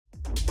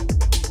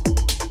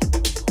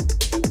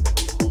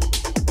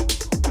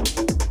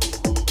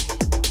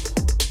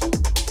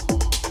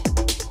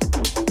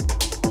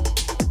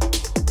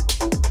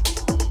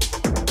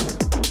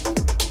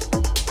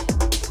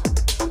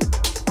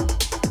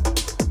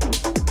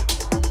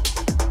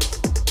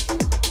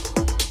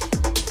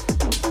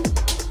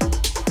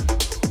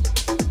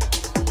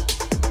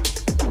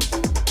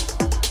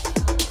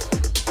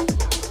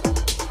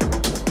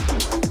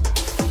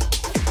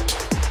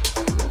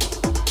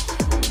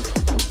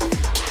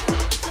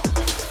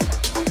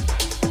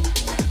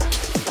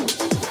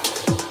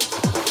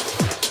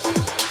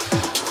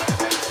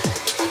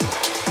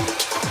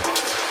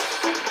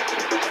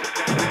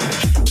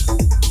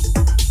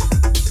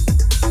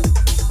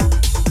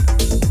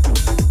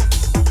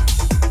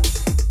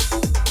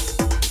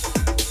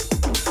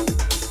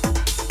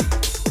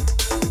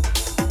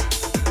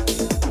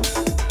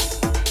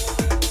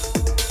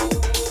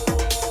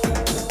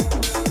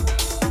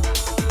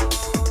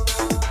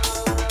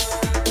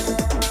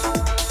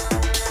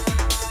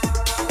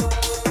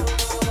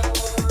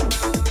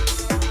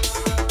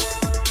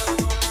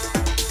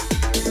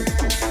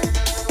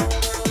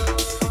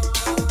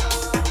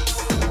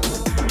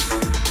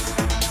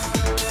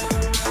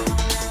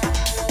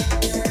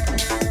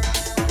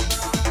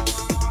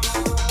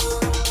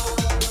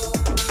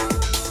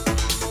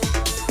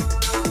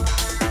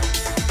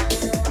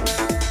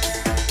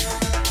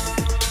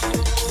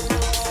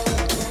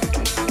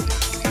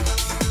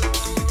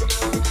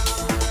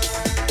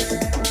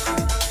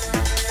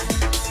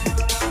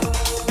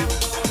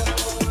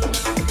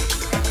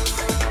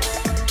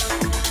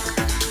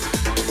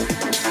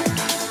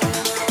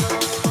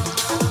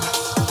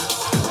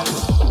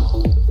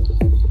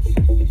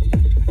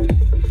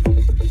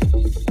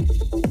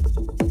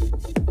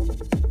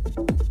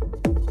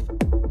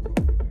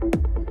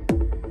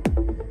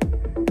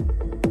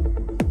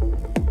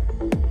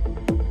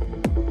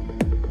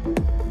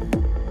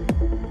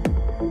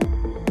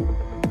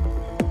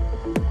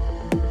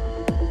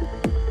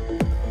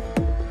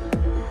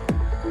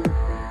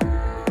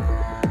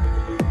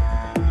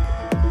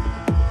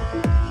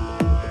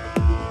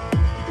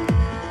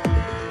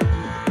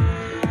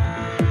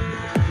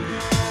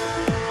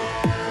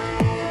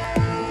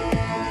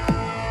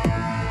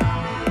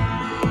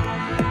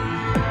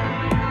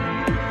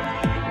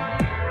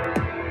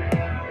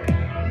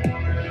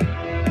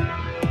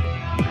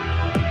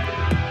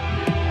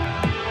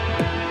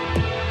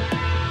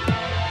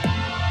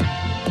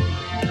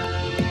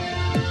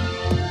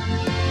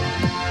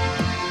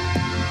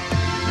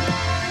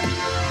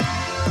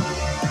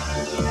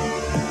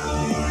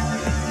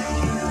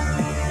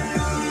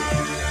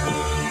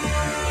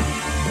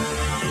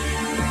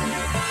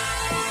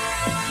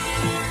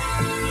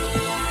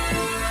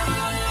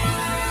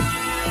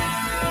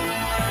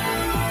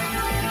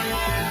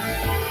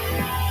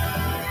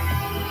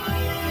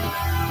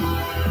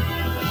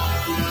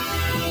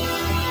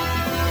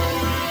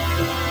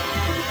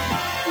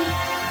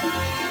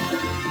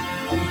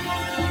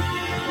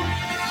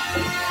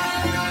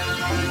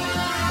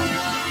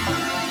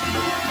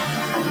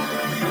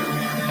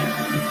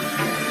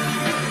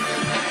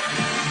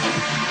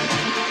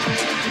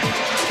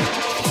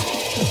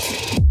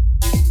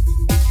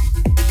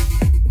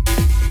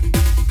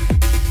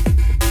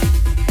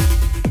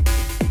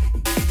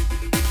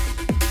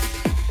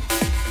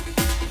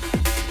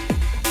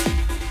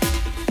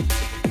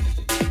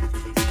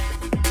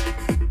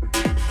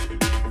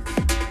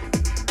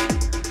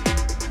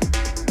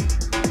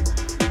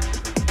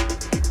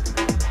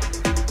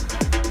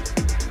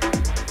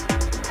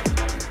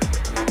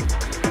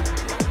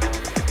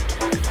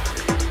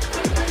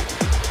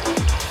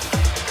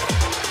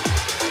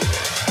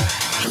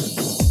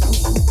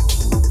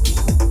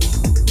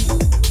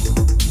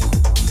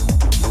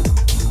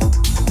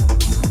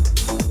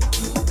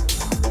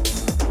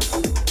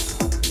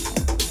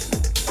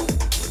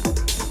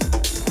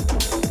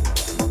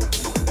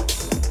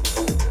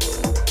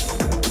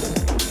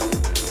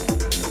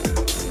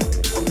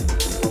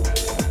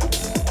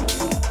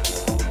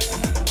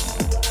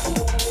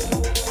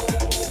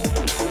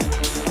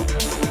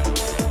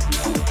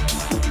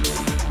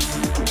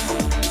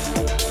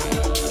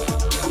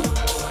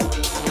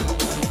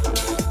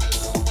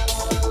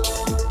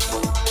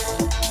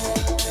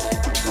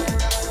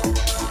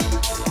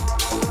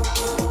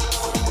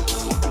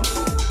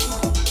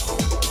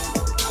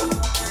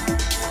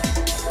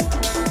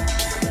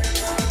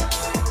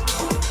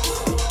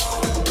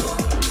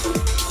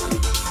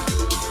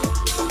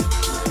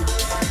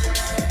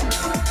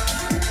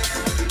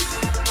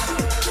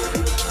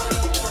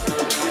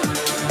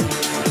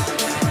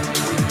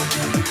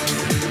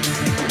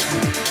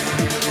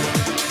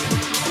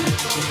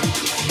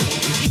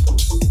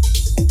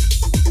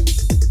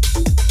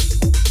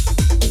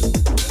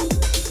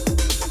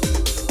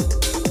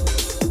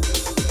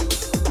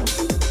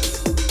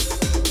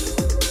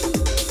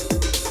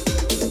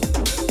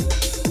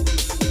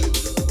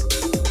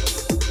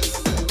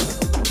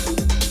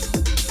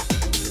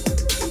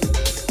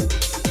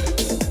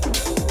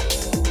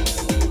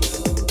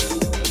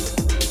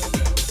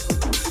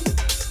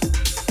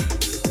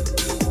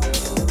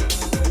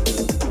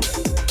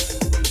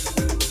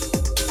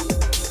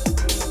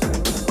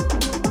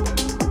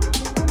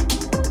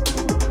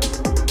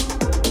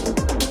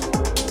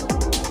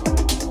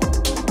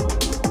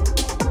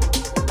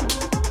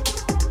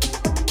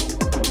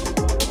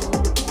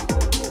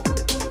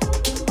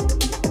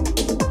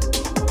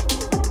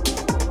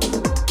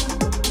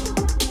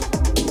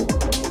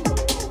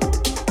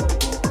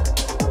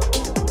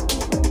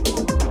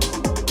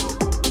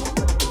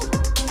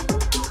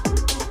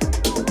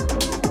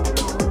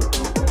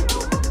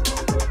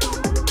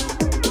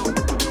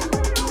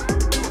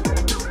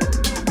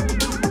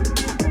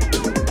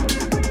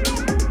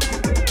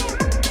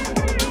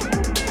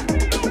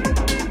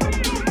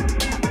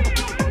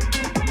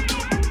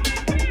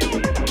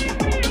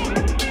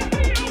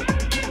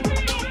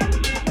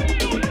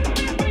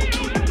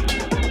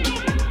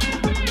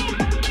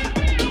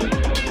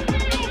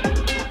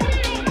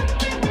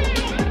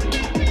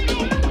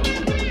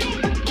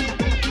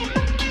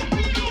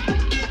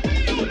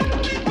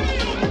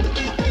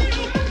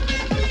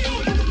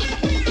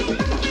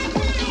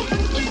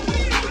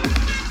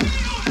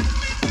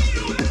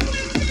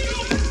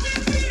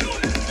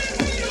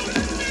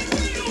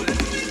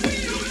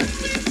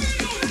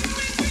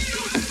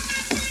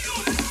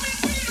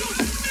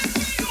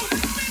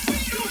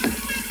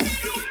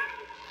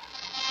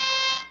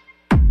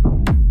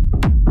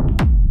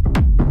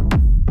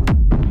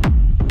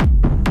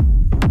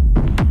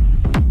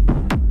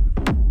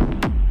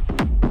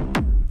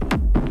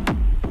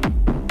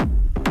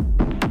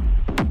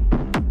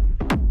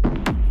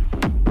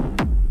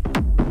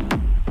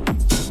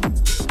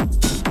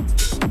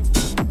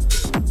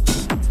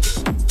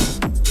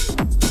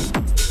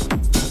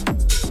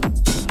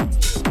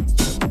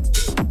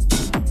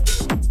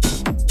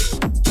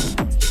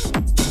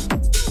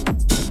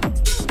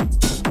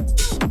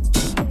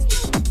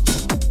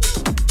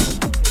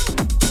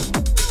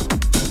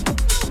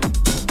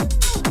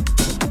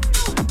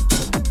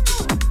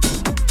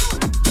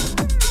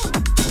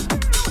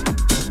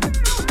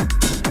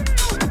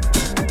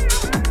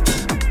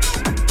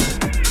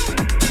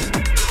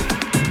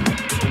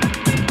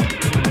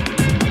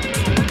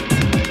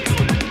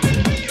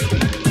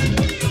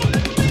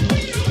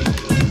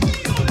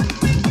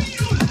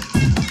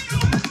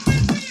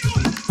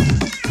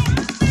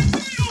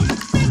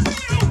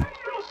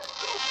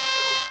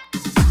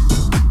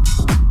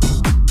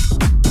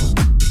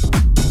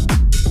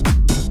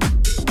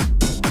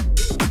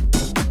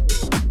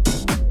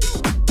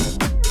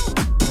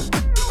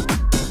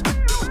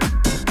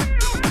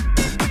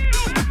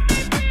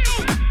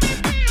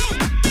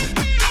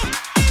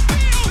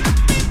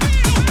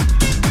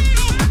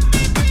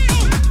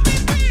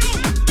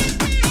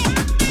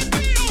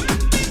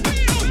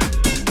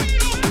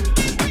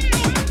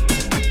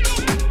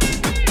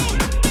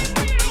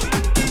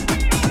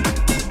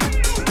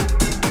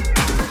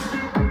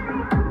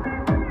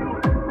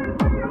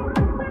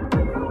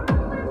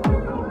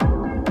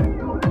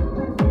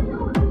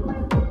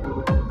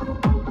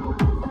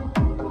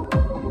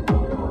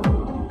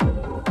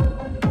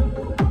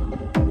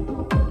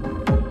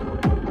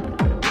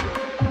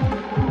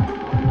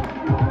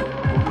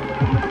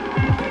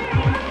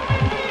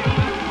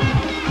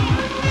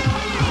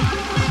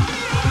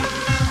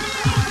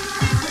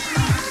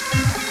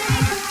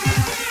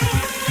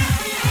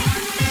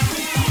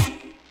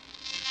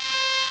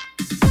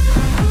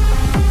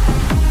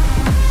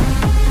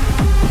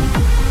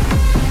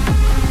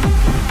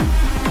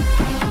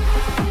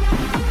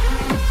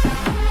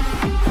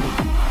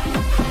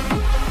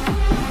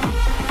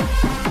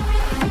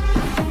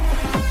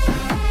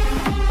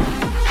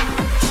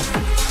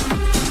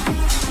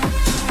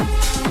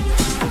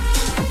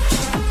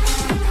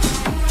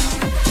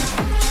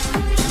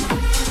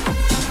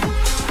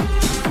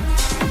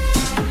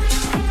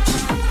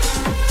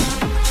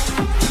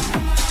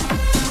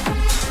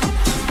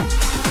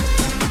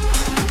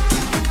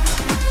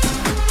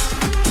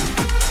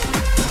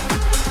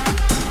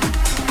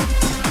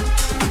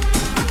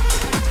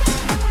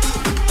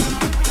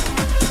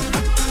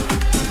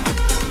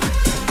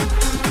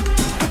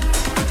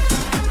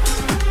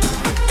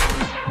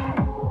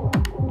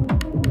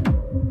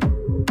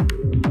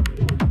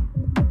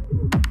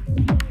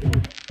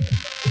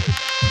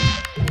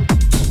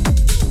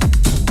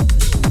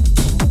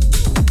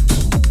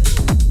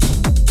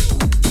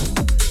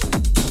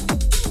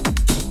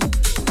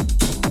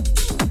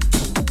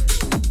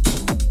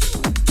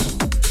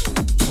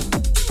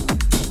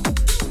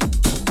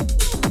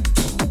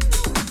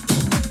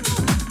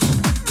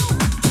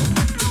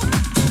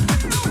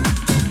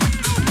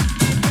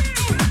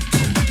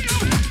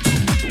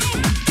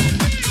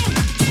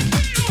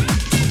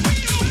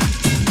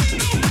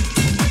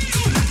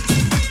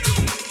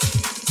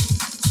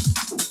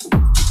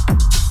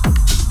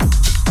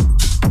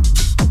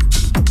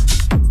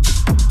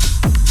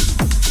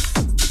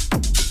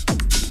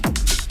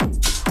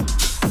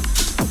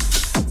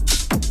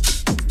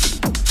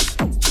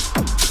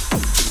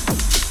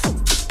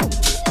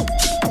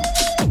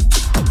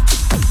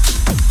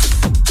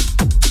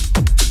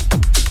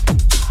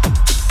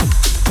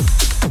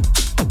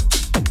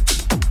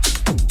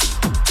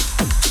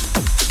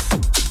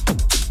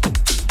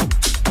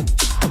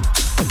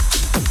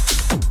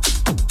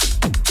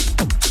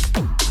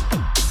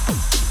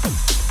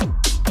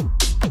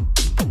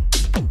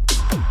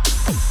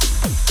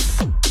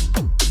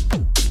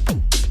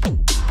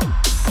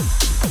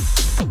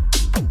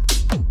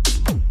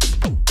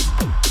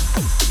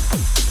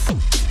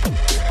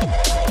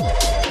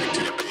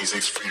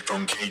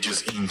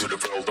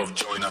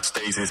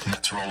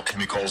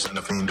chemicals and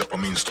the fiend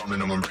dopamine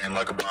storming on my brain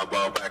like a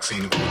wild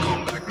vaccine.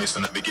 Welcome back,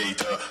 Mr.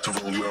 Navigator, to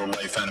rule your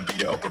life and be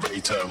the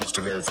operator. Lost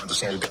the role, find the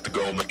soul, get the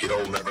goal, make it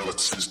all. Never let the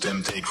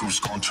system take cruise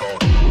control.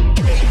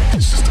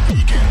 This is the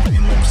weekend,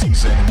 rain, long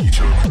scenes and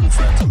nature. Cool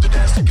friends on the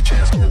dance, take a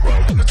chance, go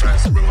wild in the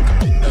trance. Everyone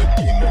come in the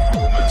game of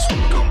romance.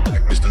 Welcome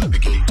back, Mr.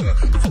 Navigator,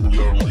 to rule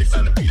your life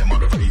and be the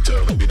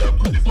motivator. Live it up,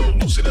 let it flow,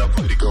 lose it up,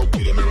 let it go.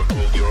 Be the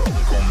miracle, your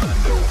own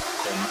commando.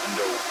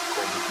 Commando,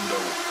 commando,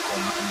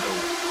 commando,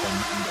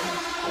 commando,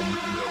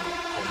 commando,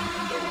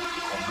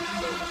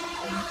 commando,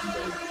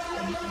 commando,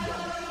 commando,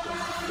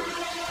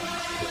 commando,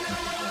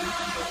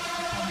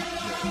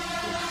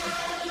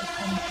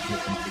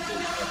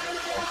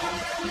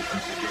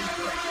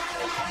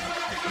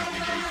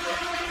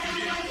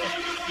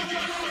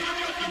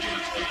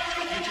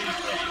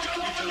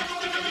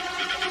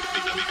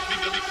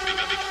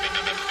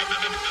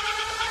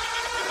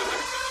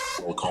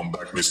 Welcome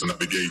back, Mr.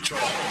 Navigator.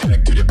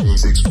 Back to the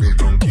basics, free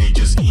from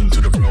cages,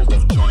 into the world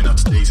of joy, not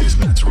stasis.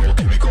 Natural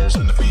chemicals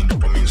and the fiend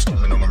dopamine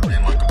storming on my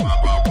brain like a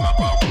wow.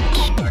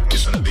 Welcome back,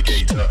 Mr.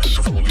 Navigator,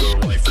 to rule your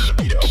life and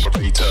be the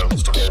operator.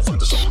 Lost the role, find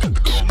the soul, get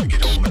the goal, make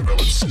it all. Never let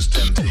the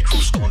system take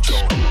cruise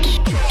control.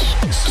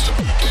 This is the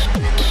weekend,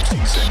 rain, long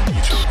things and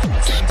nature. Cool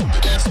friends on the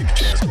dance, take a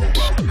chance, go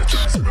wild in the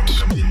trance. Everyone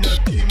come in that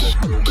game of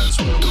romance.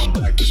 Welcome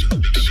back, Mr.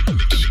 Navigator.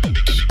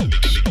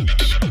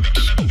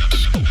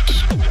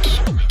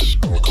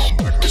 Welcome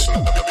back, Mr.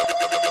 Navigator.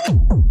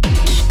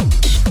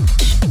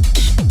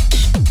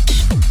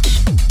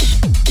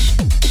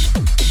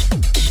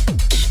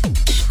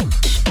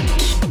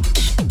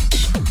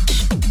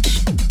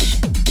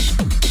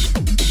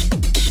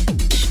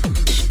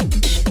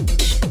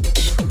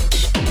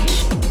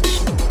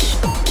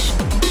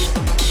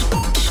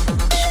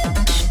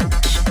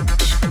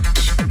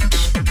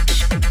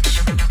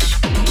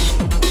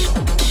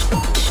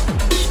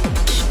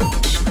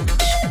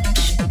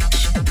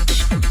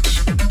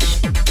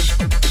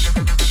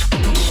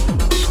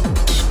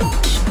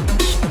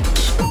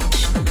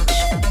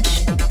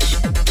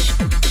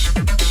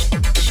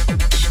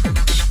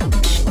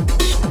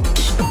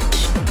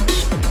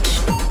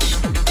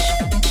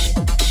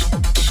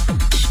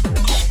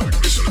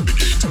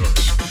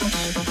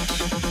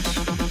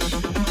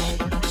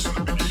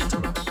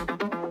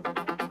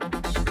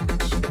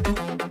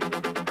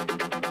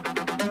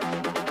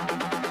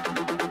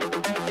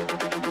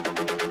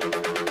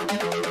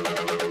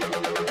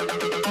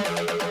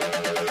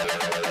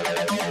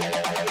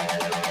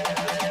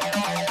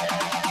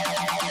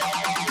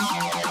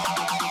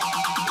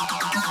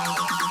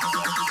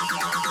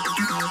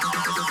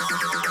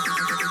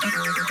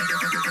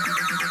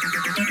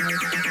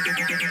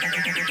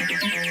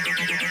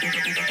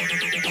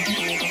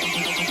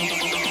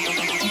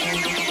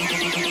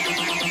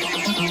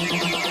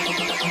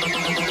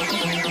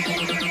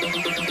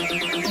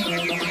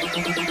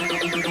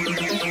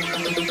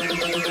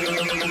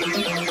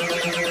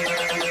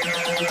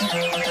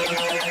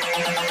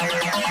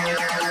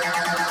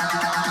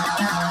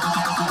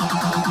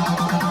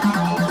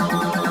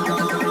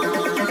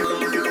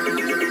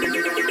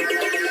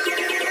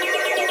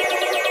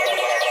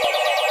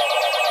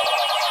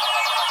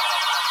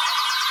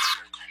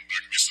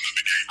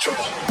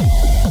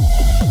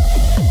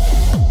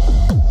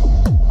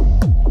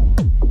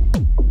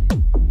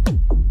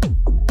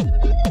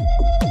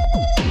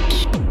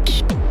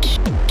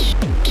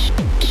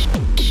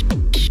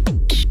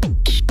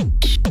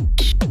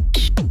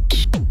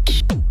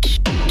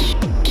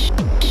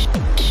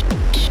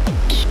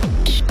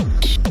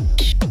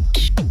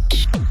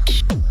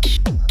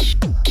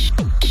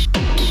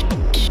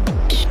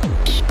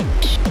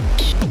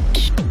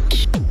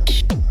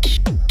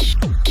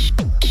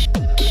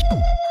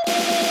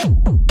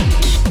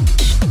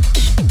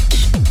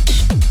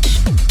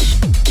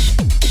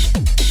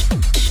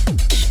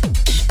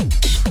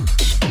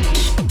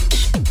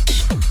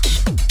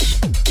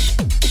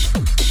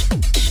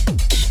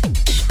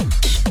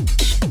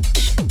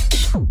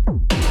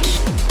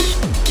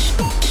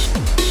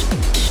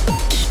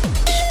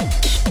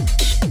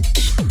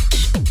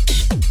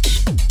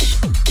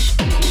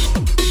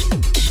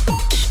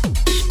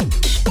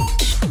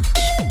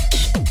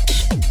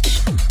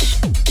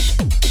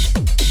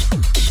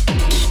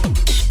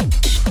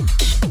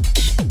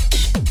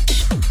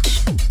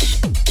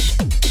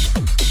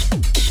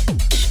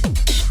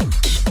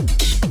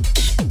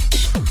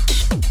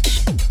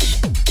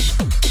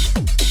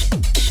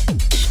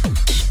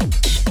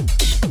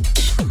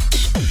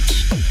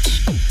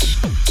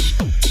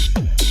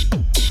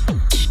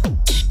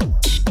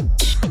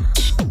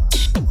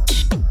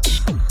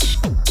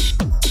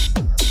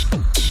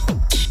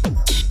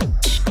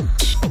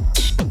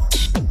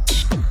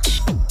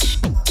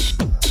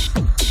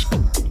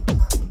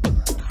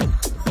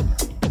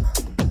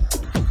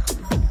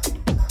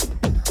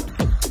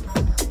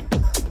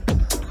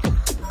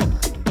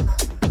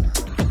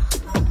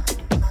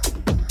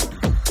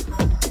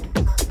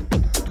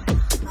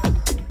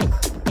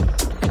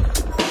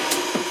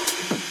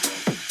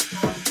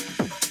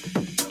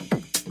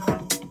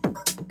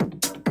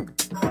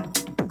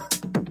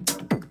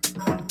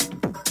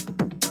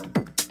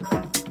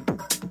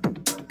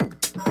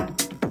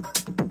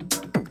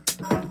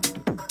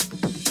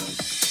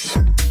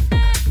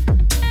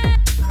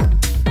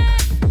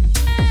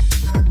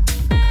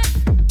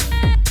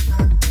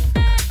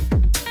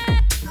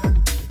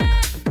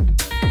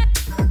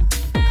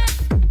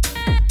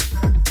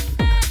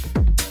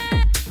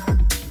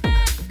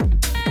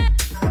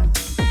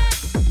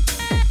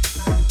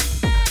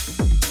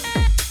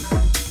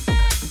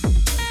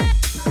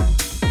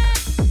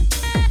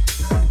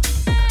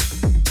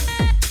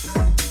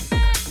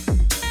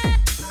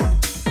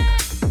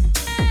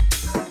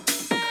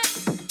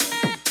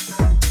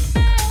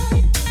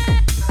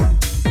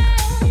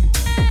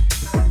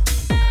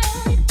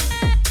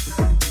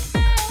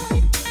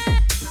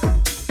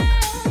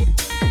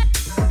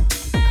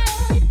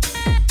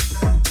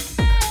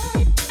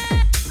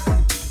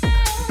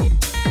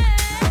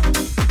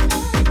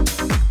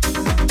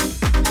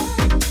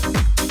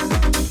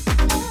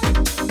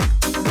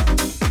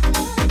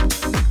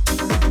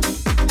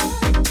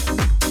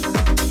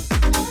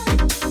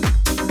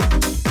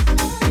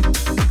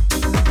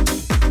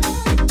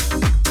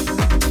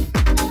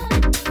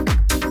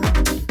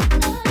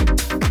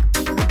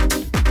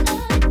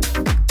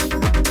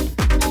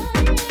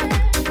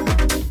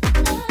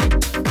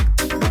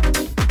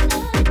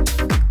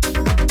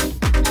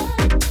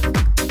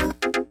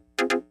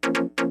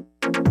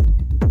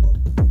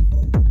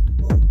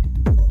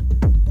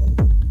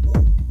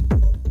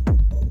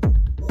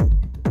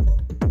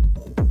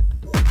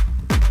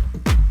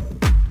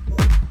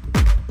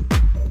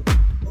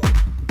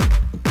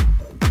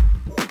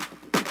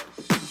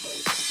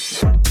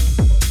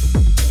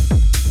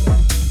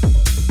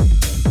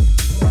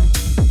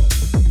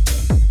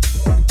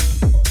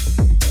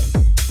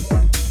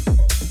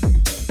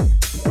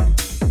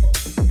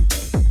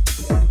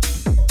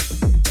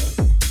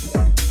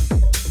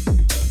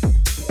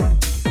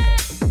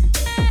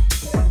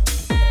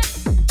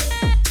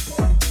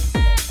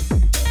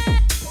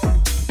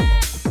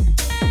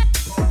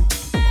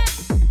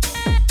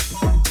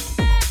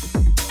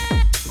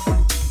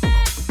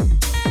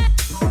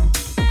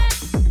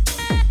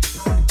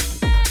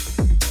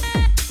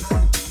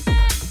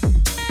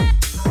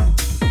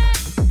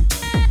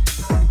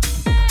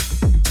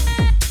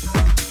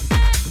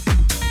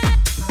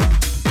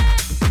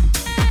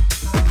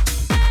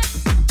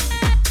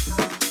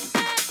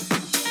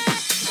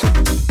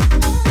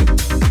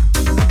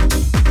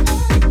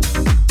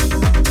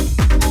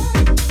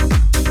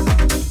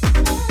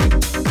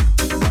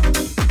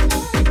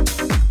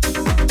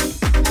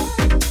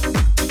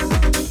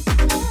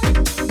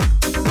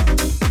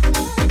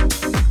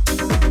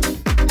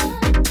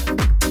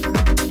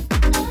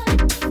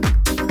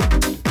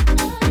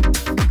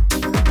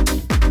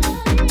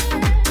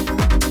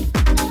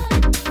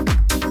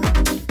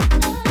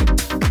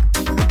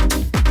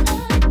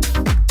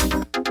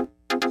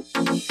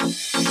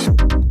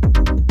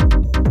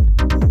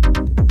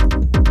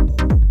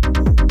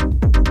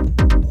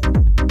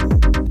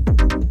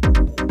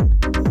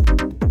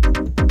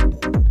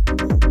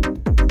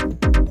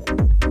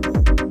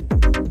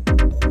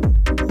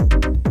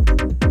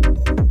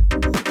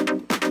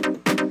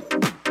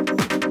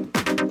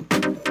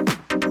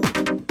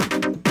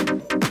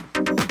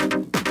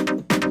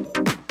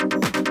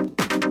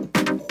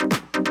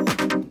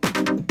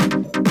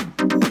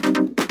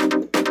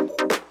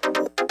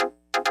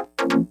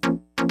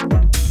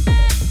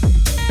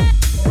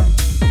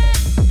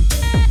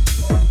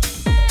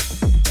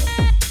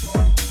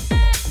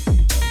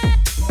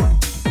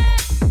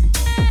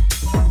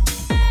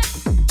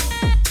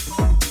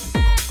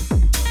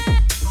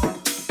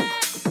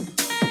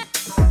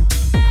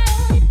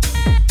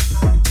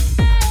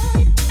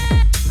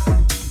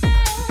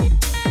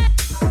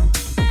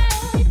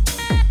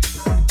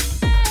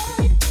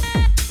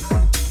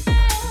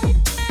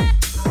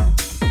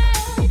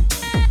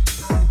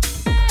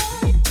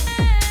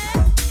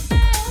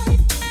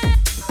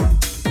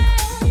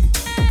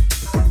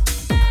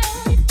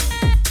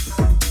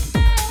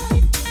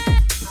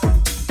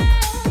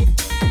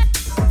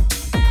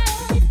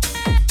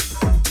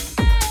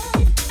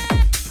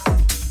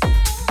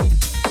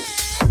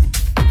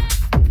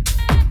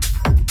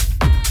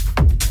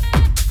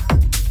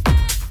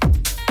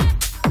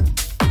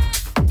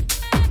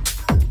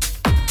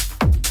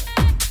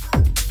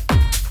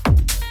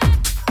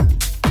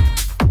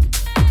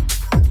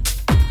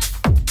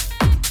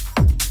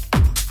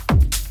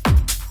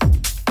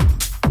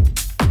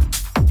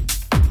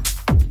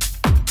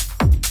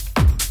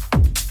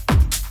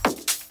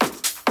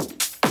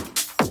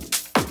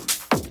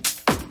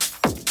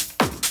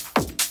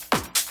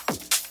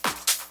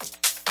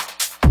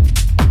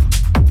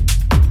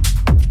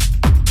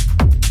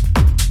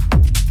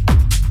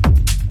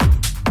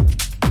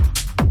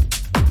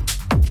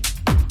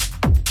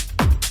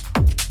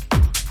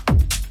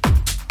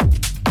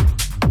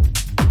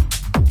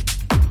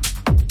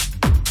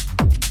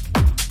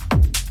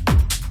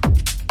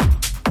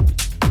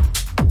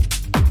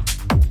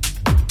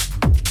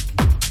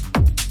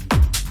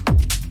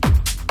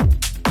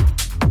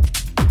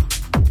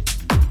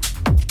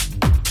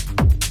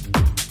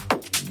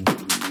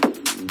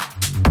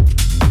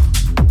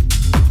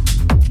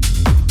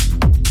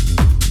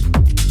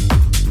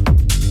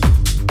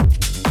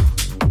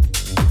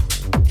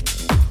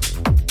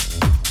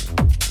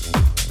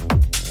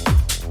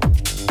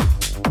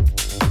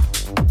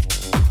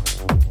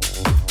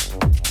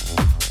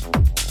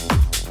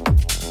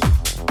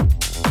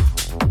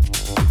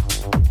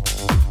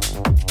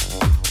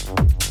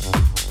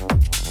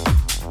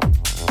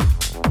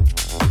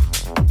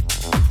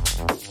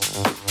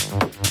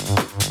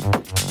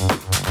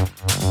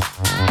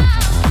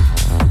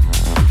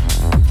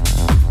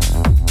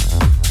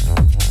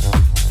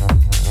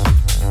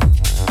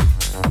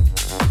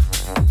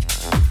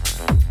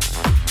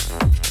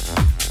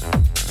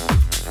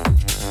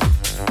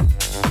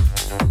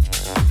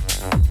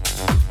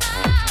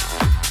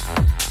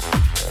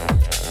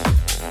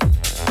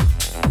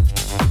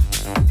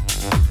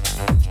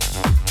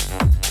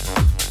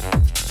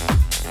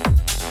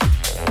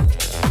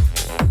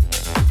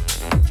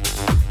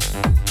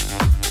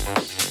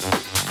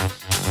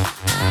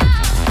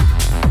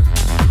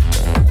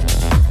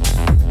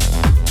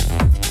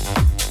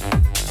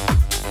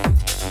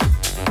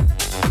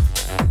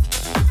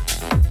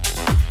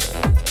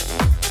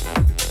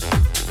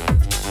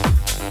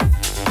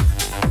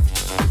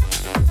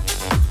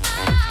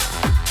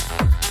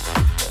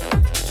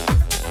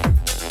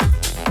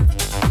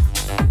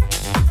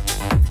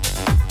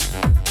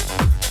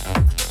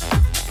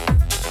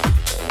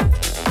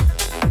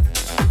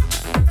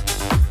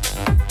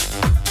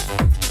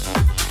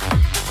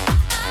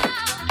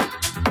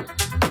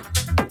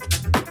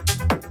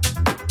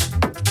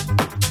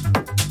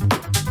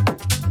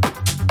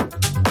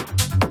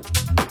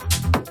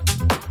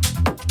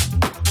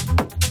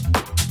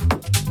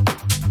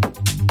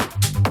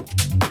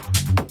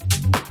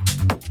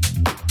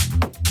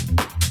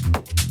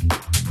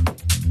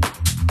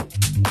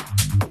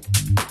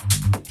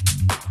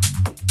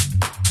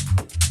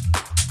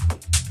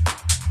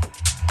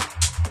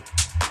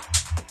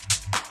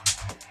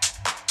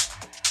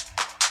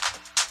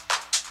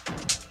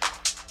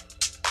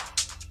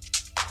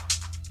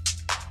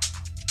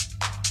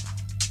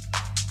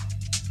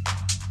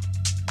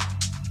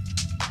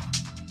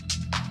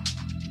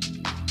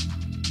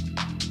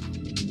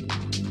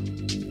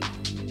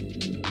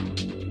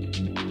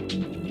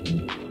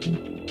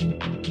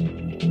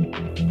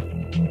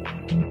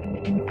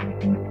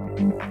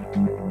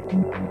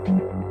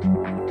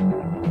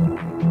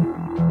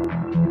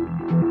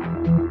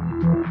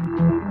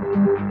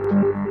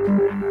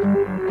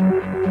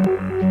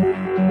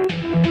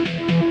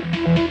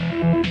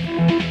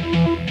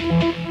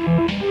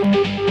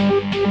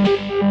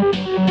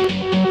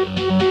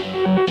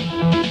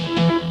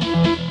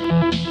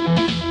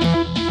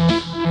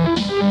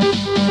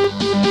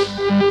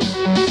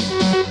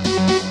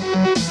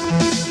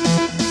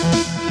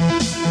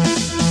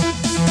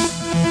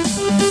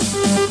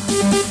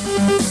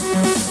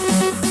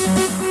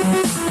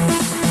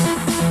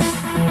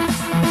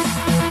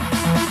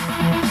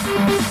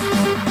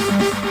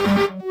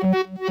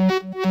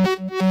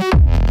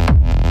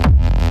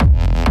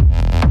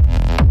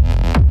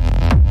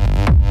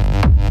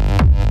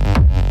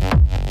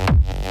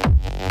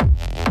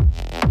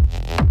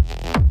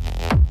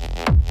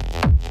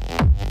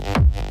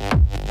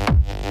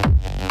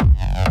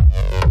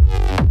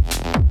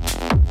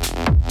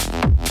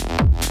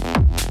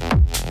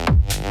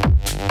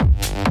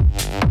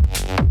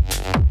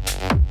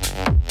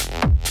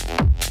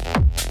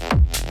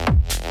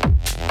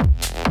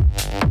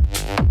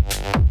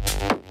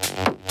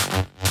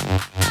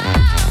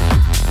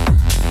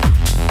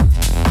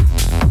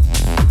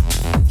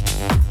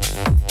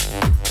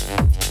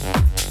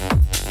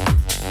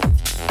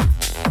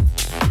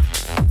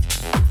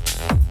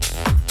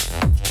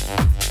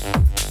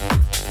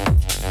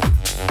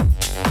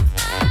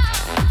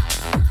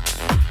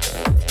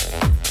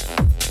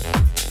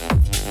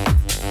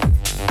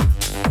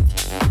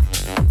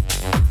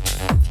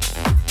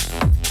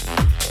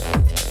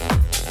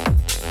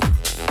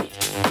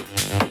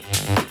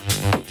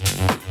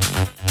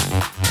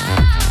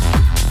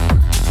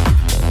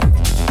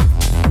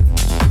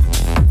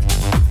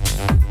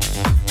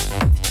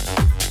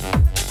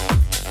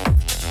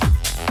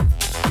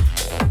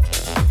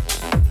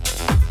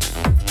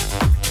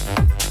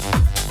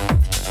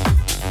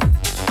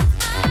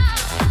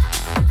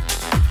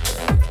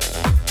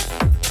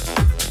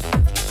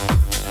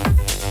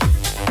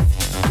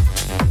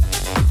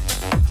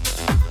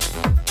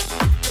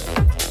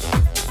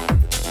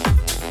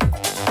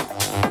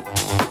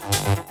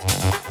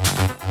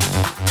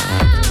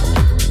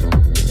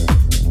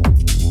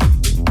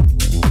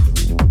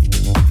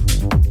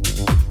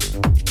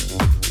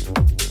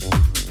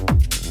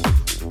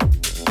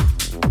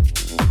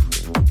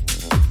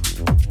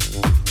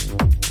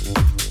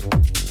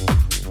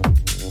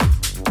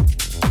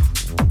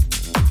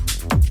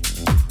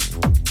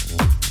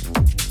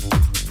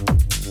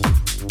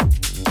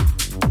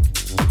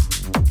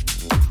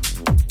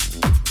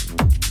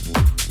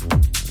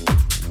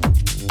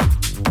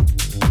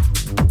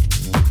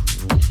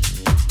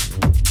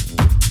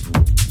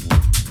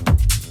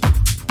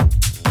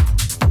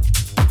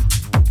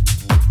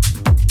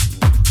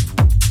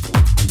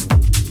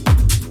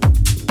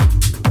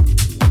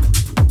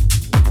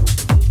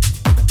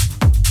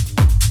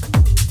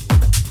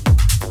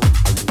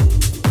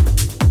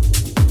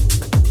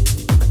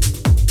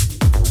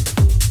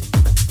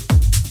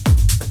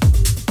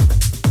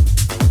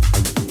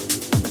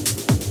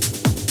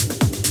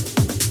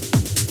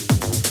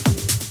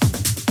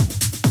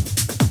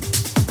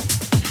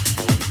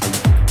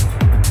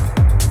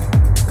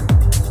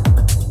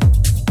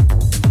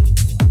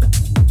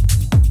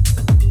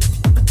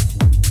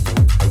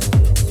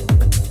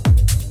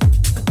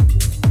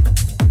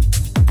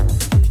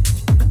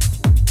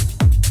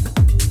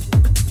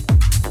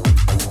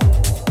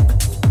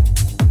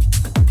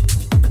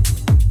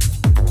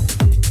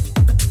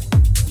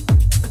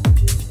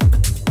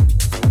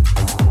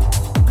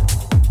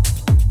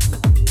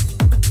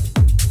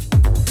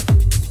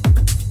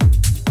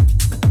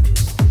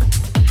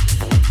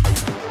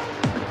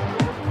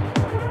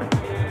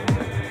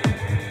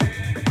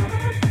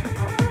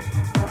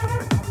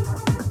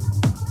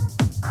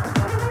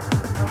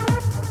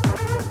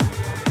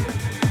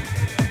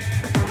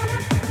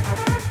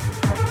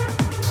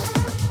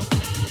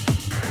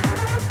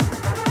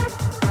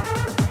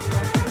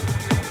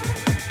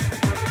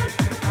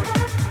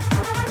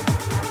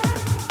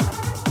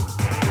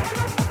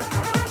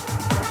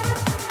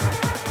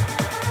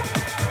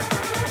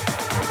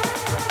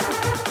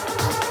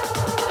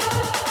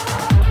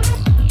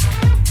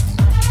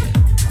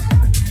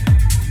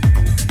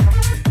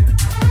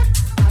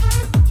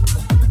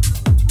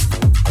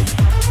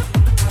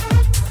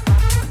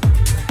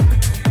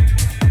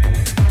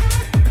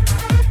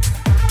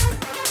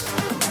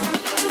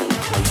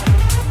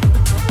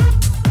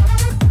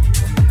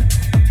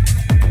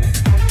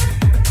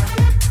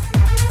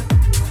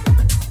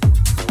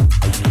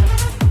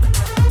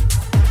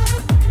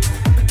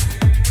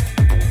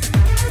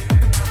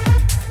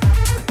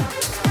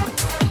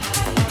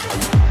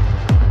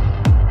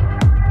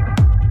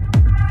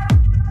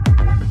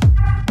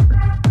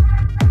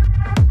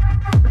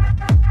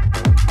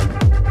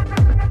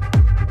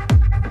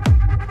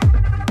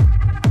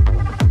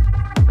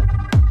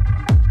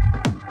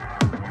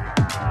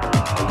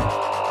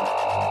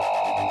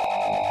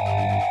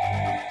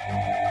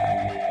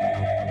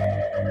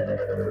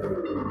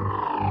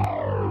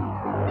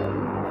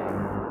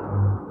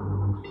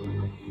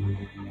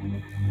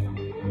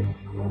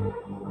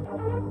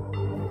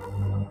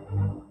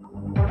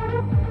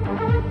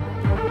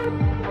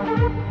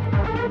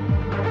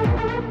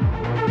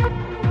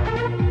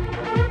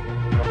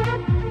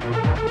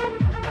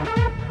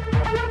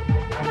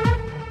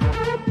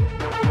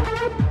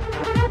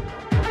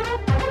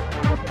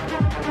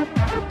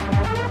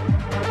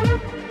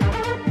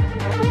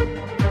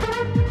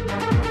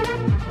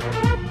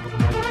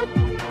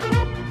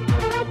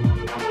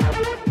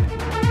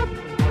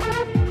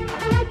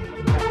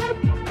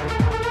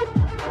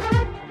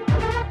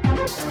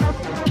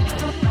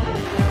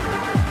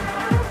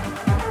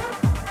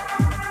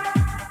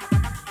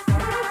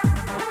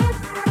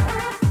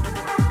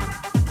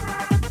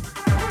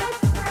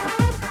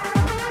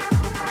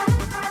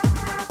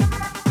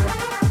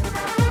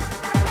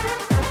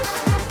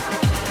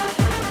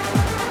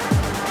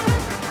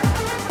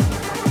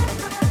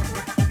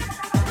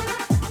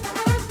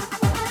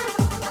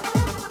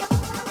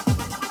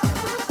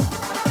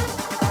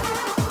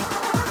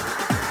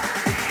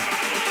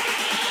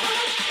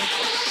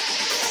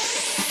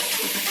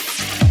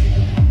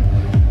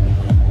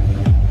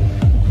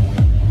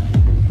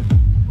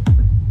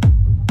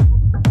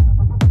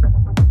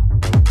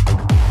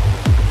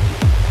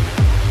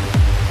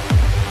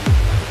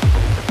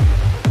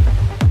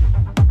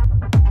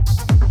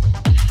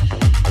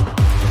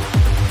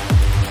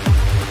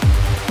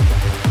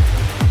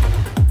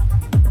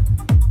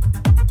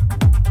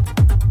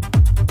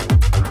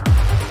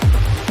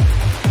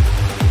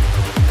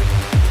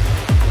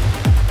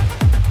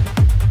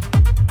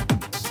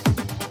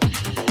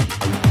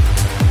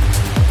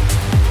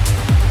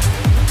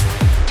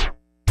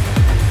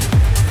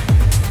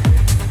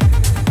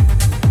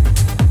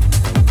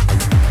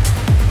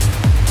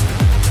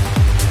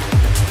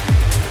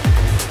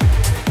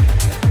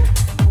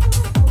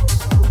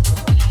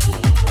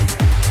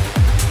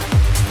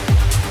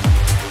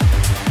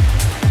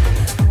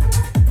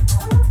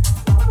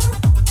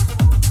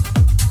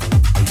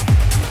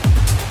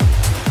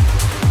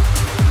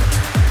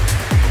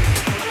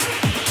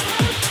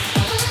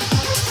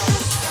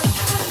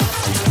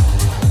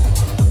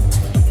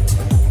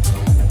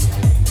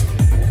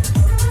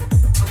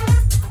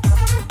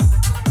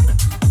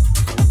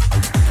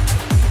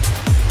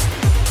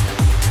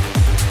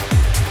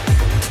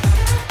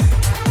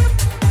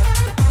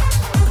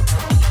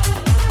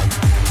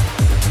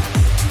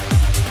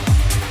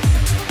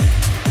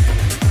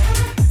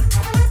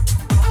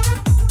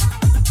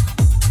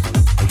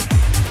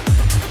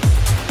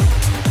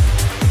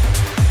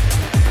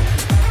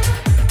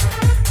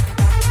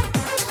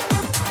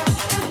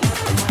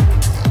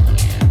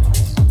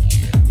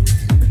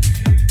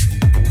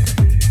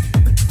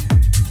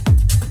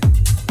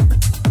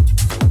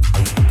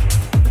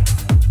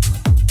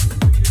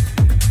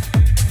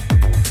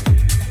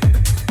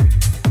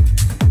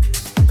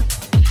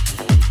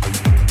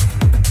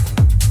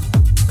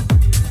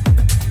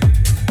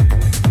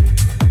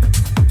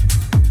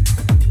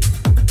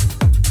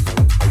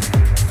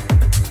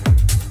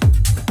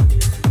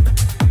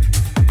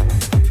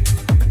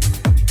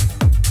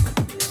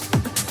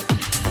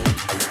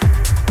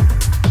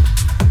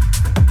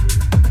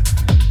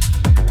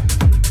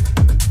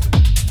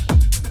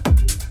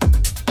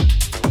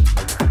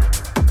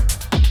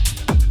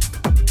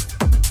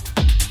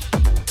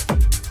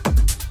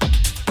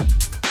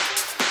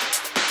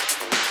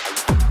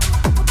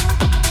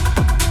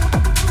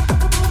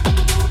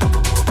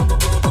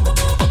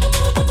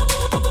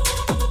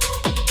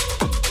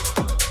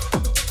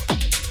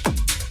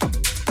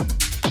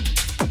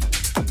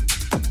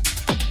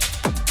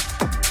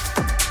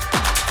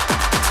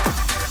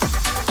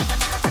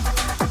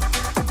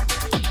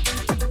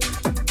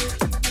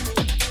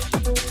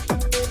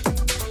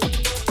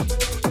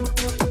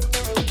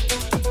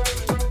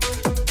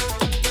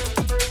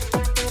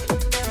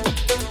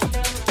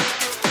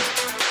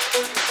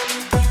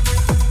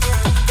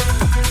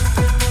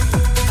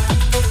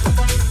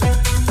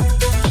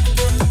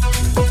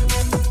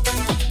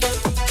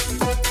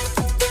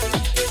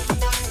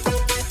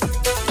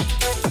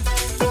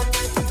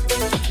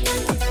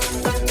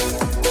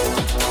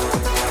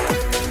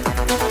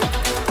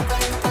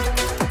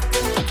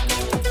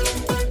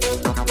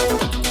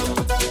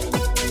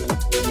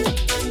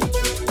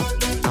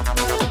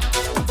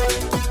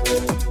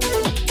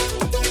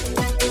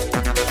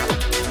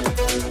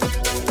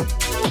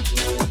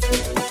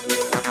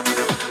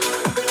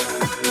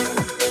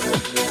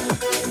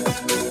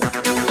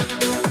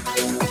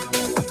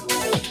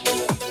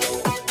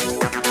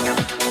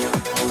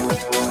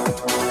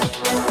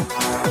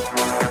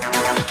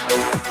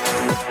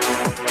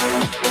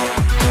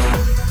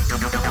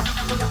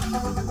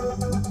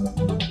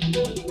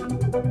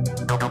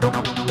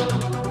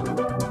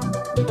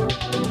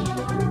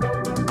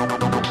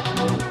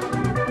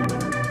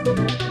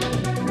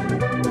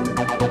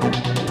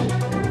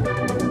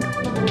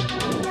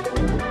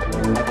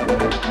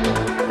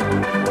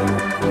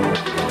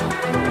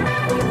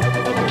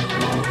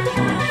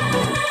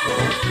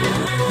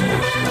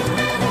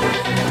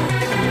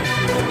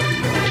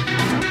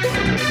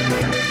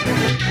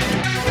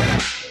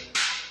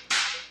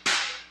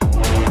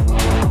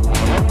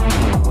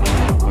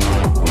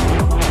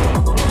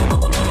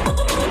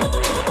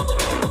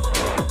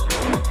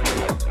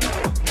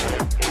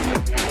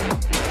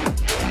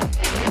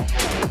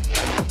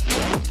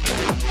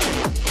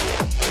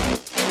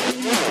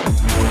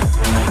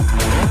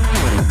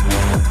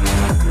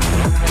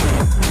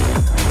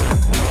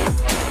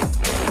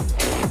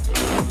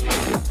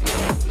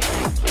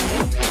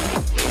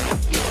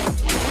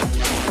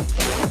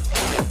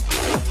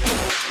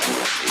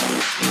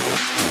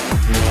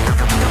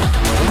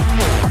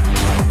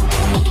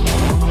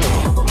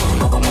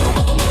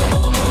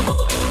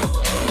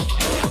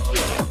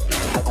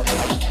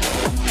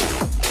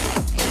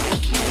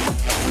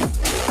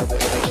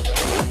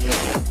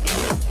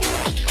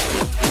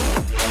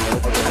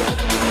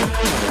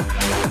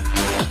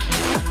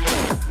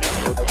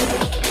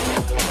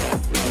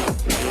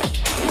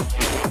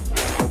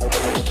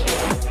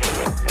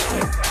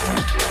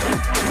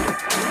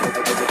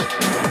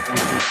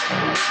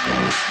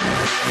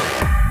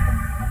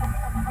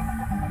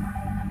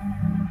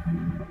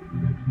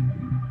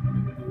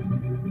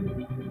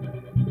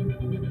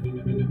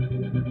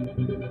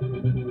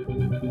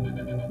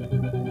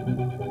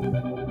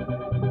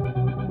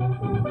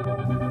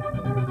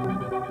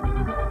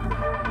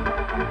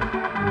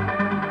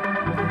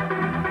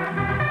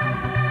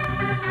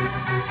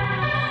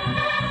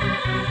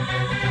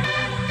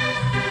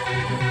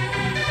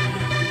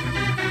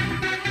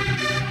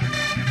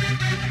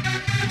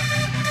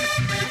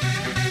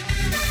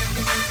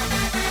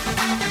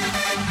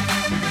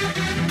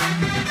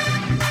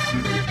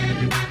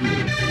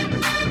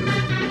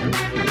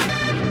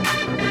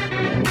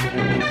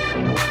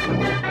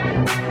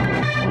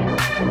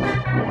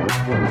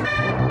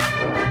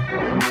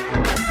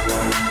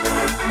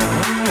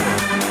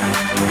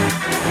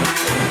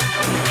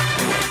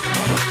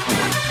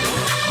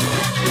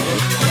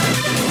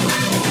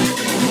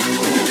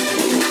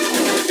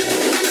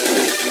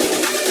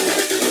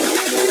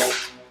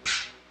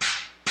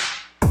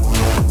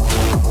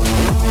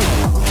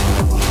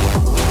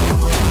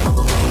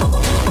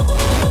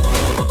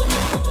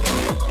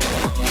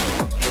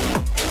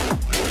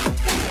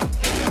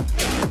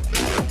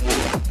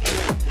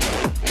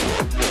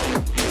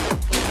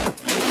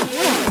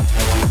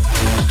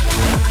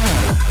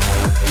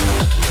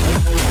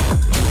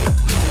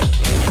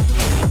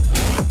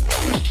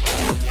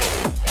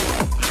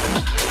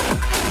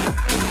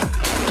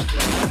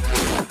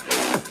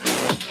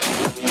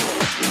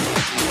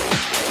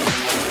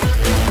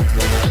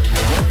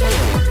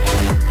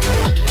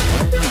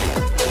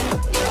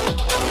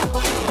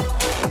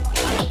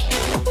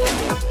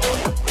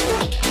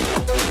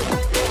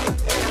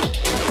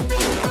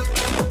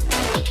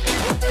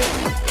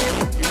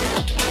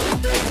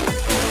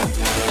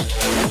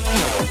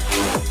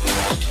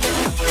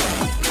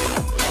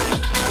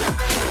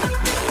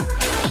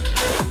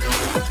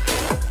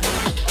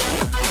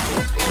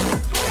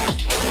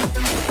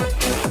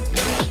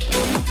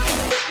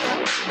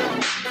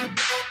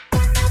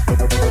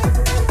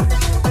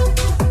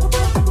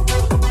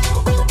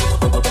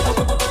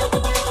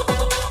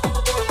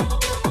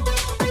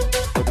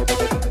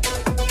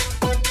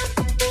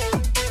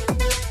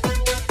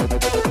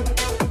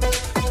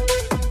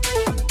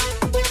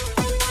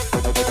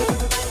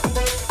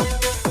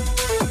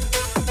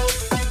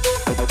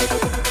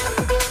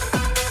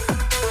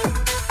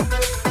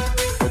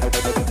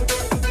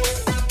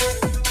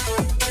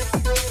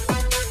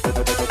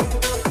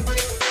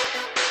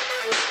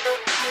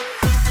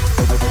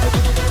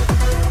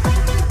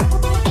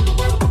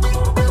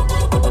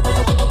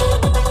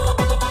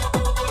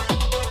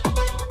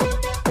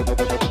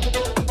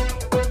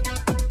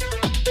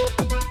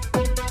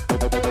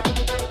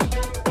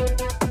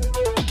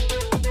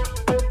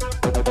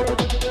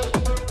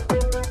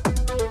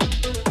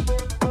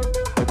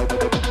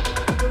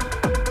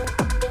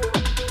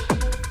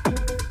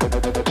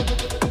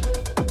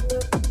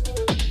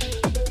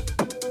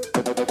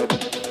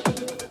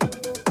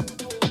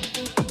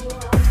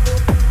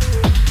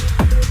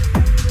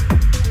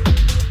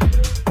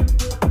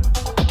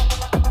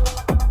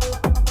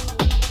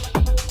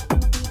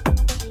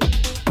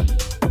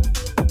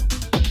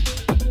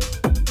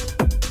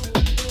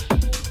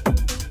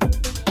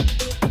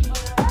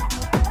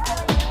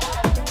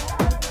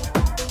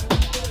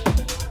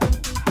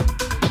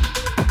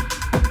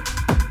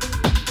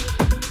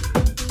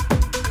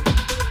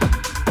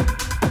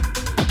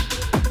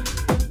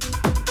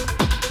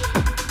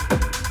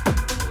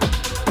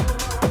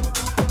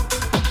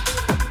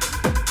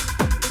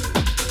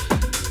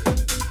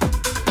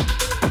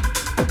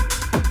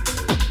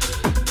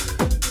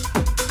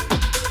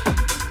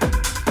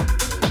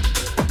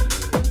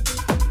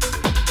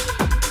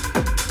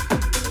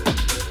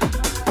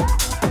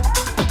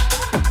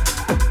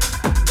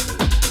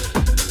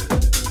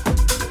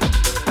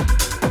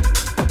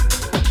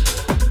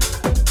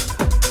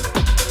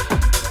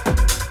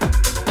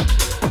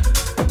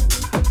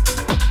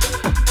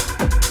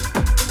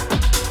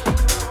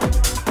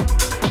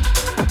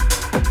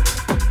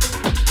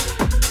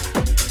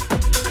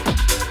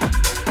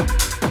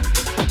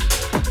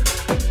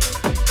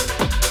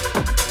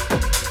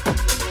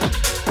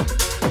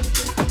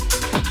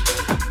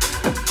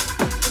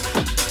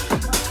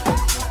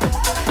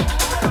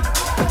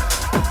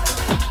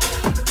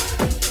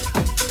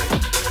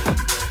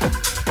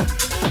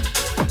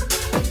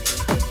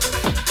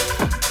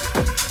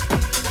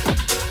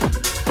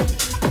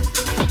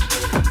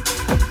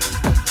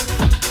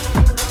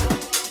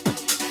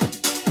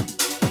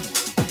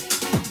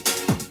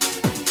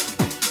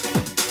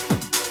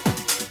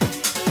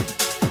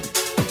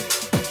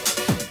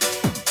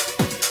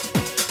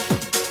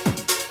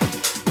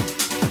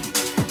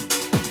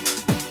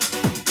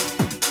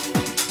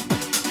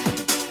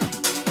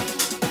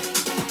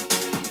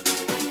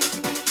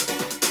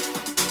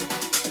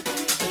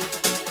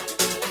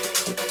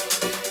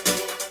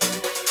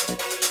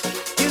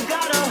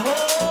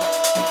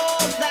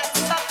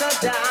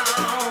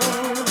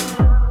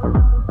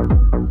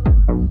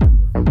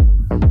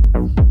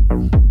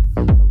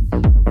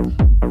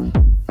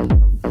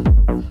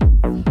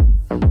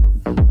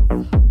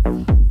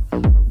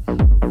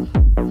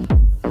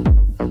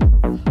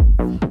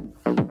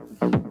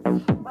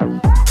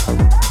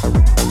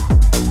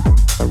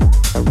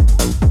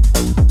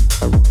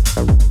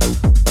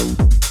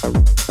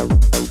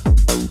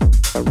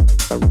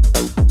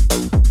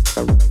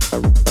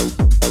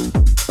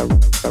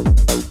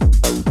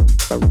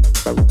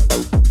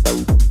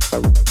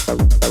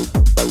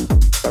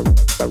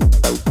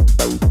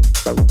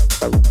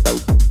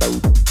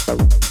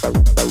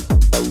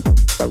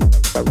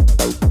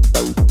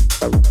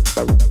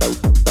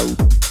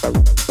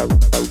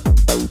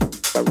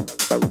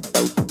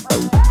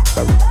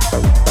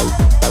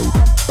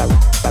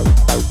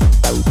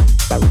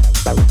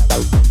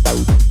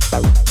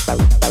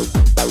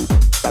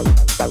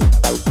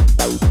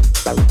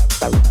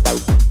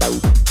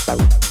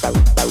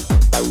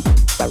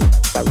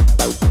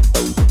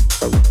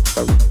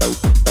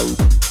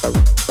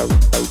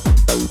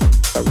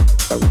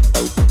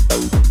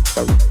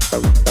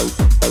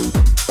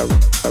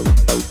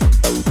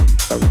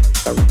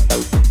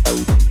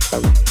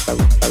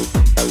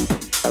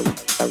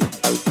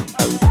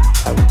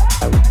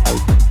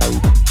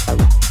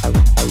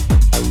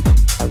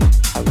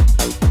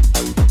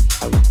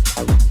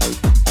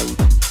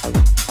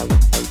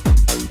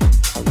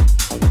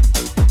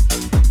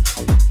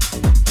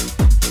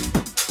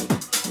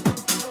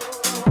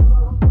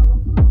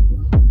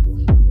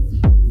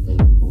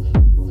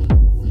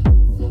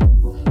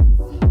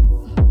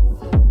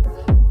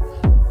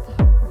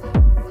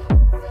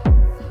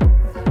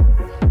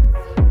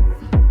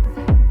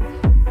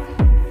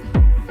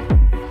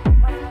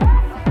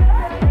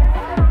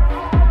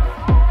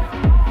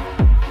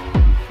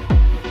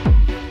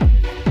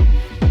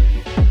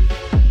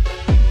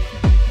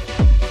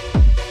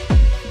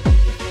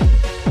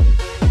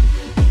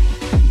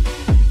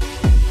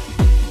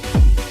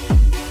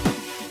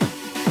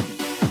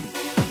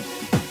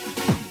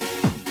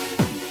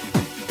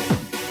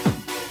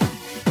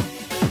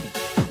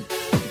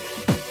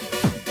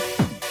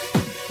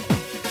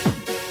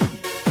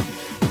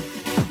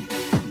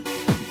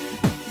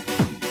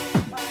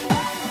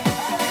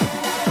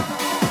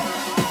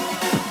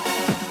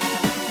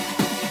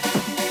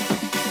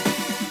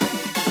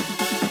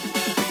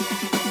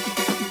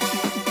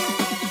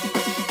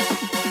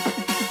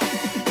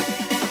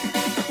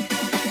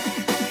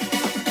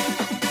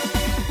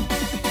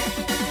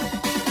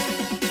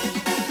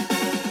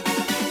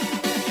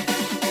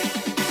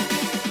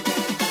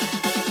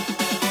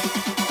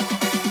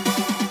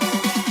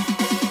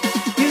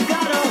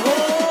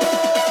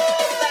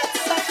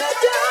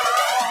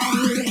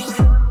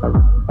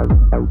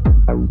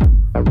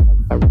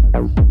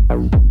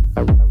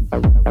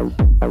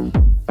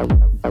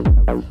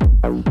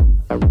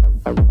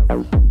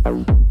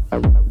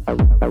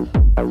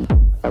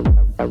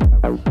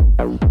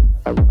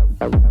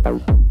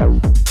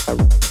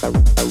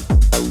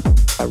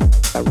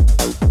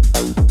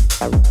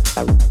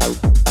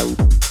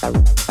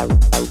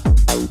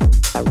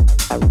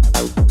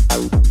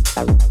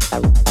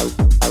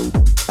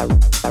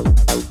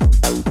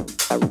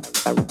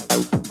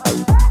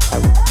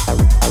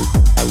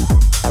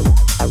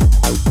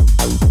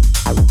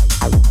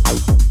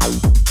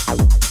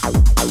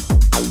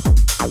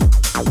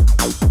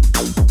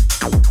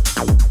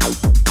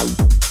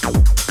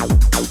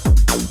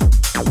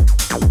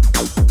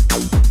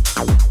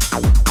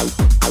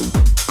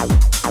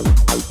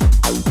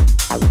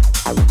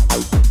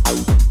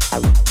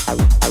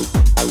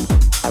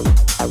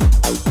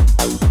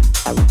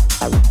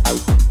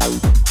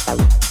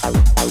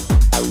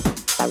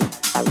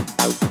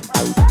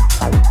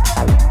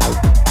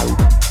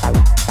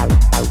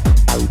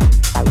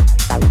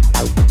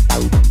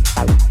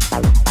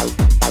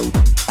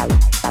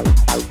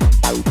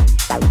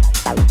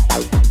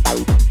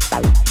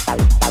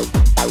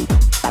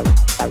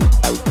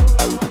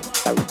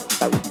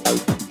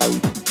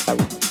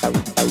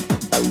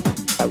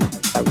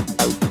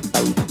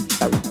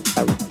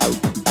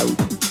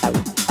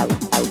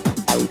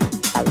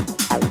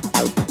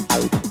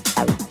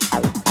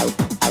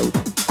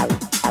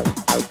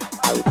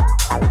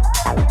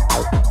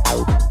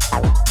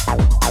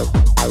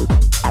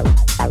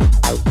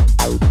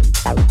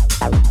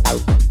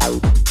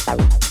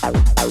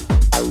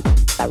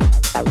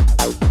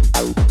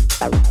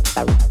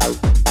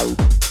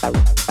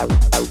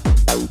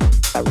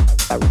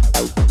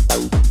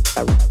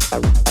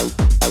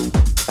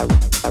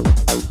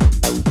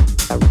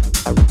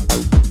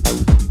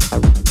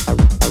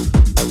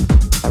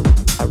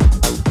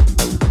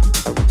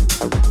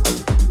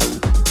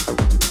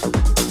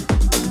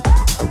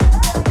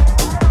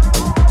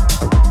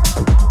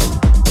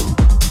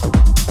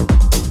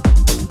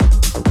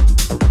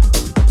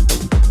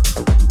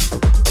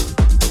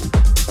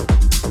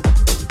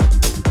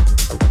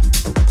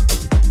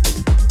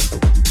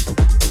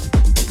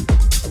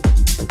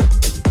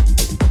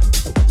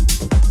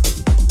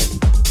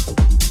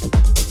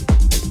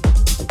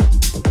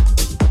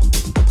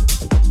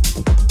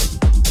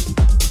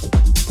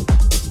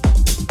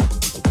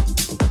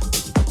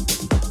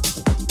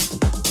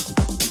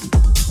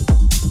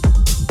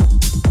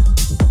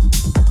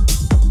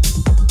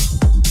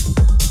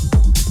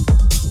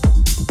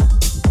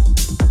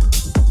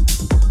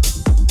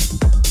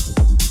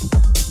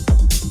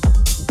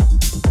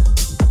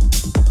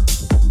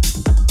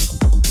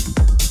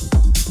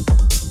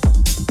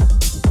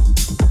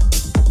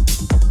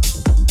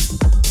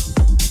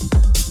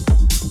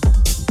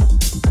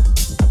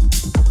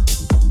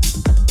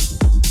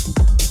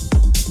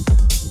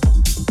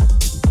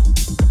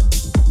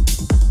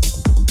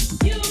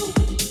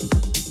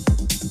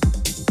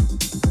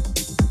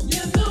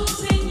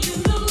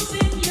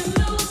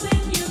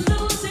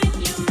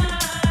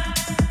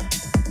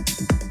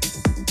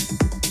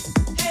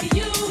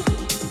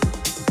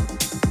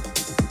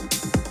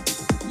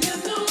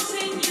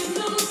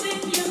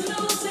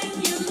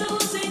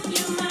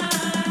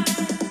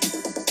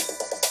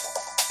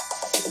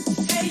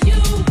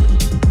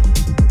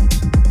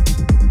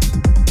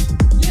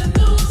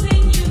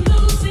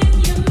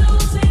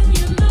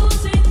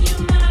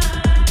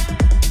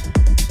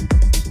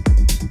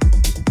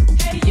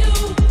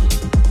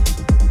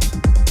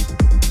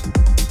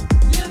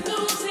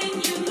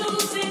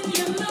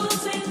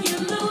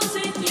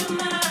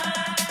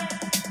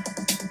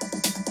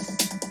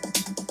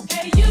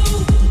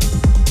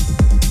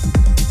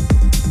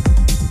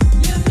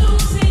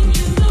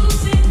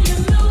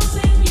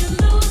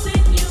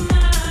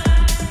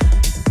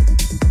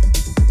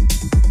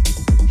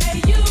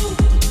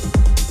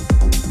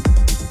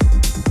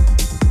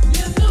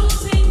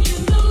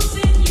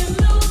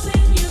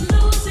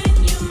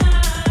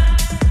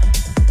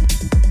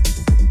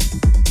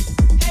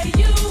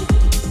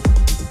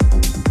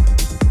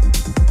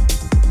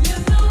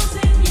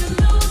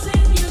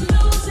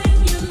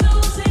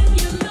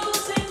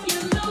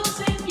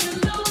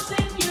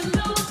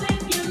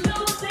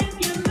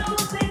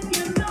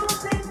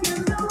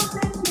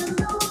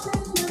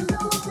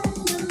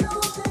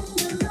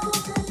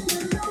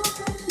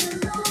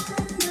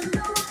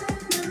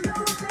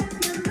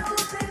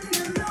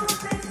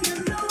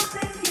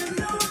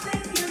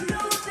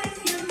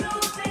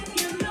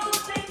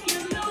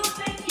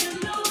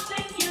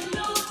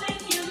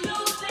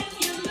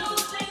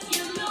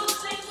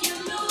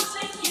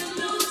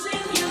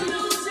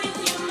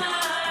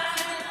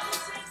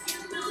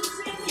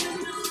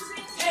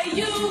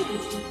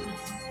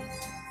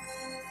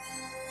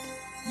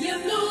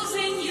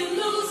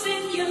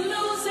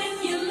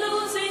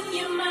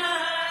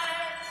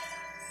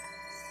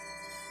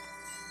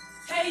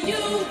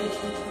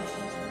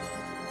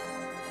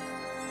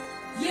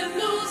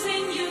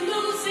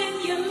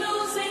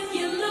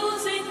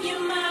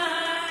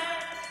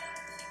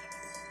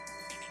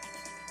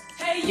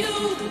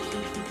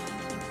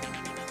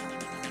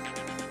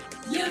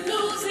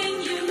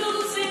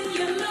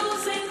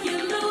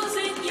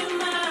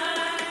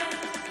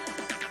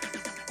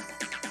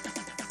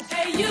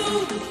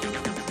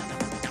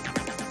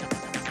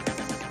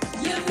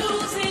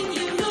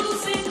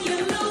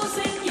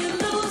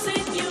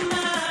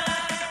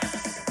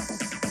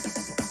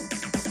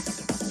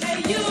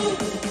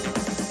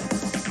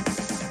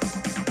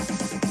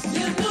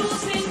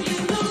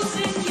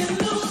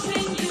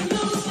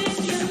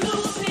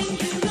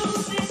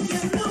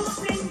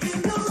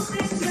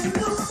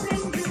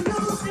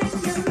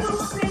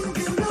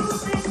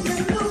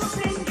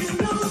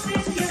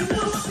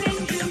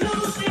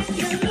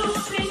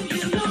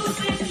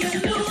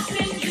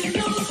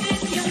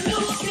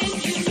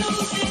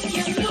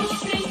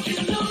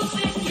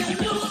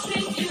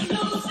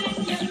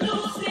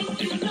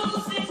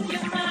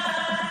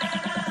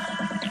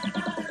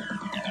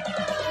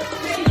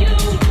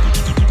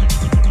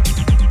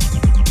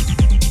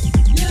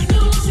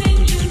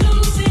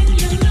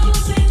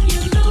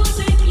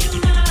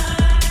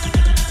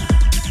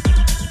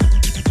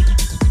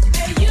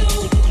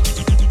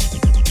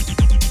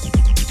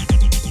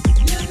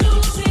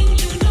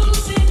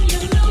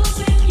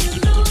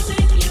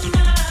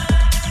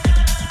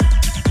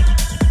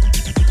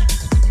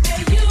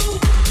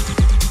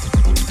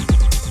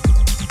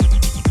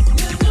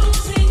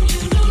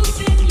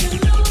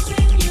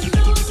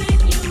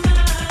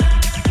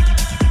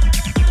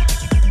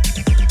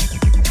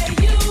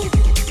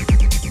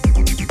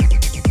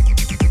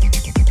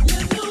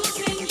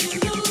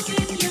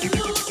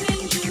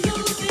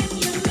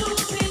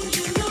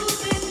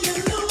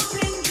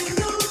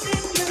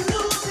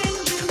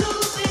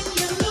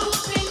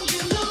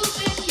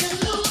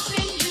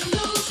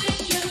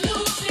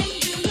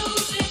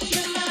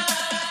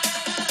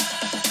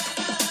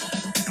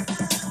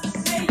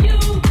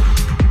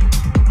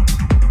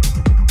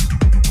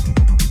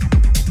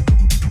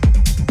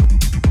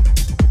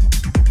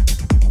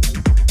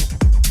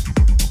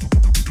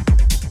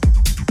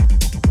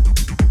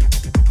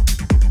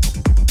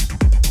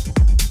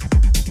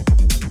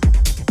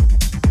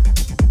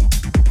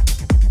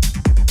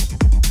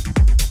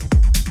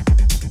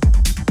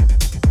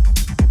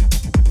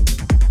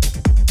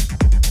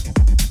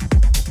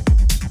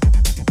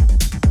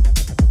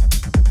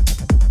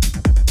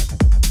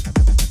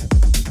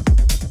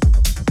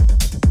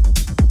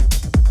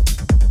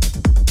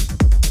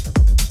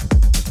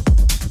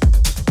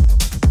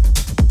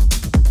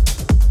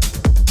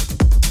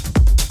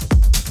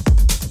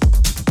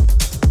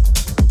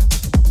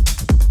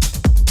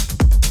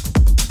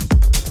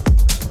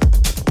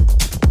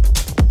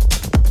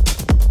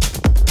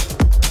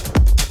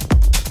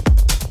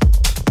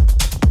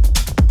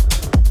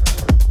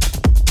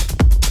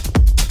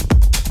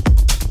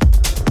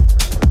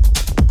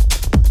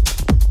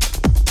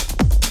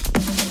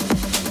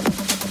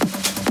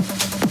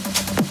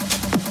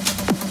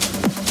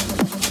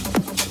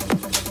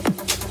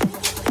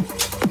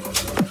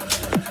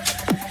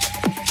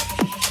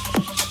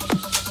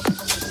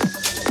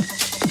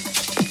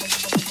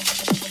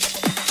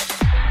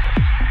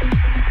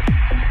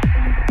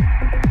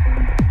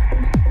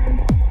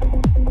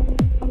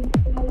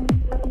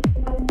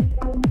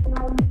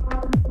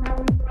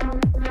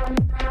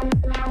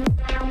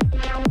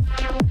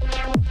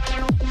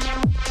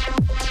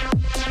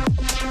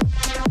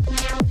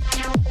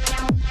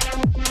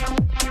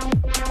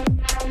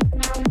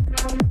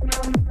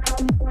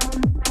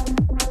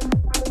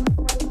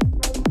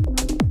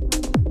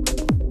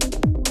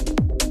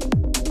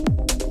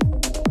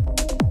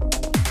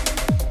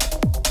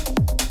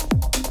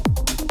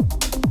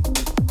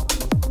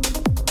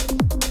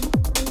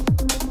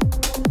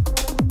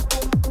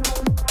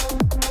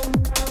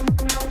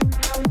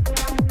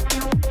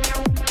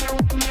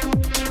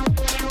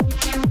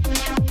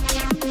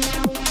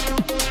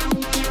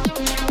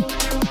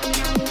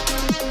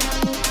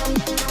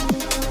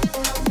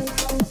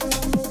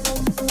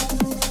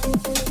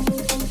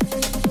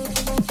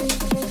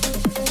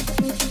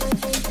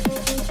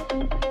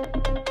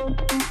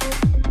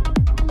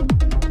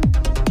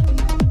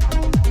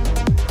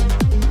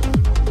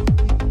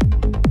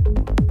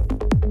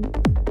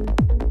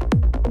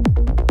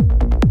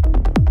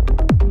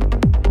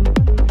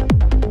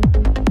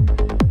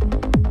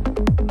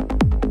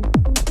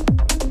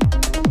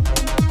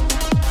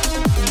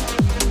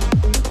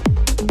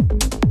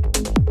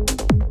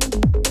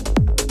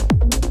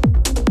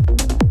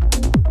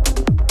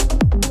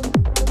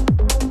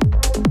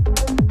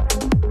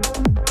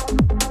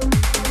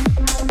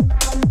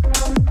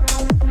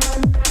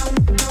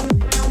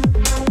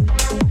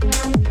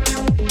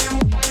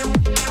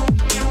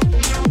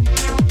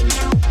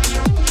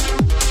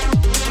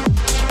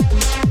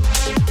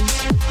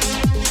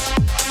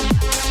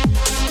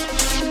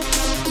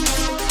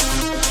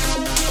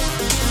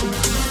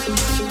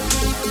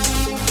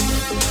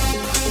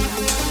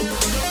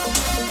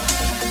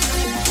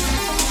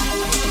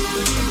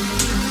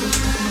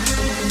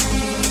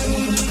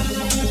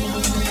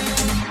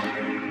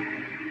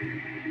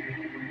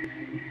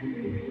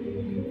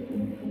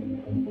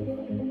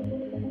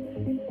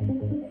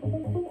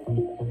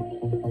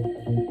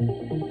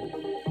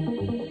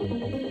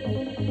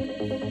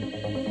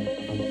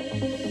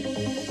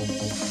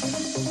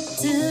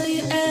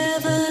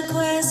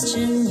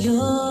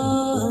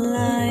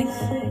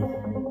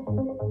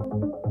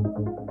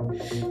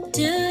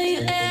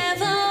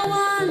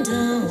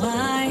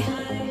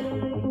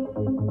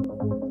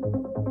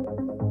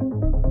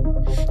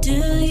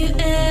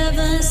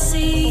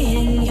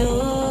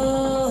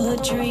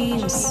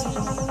 dreams.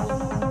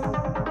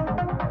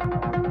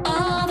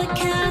 All the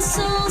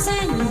castles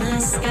in the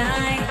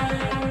sky.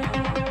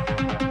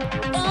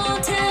 Oh,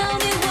 tell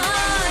me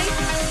why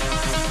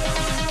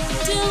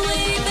do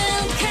we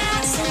build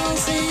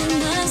castles in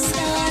the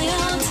sky?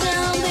 Oh,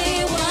 tell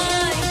me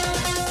why.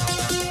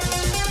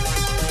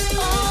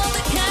 All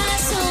the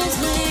castles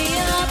way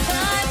up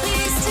high.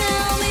 Please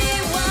tell me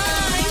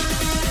why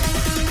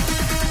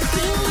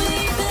do we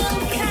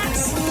build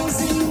castles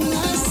in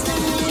the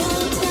sky?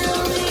 Oh,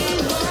 tell me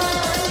why.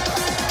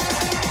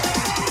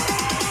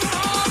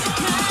 All the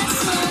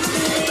castles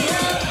way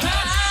up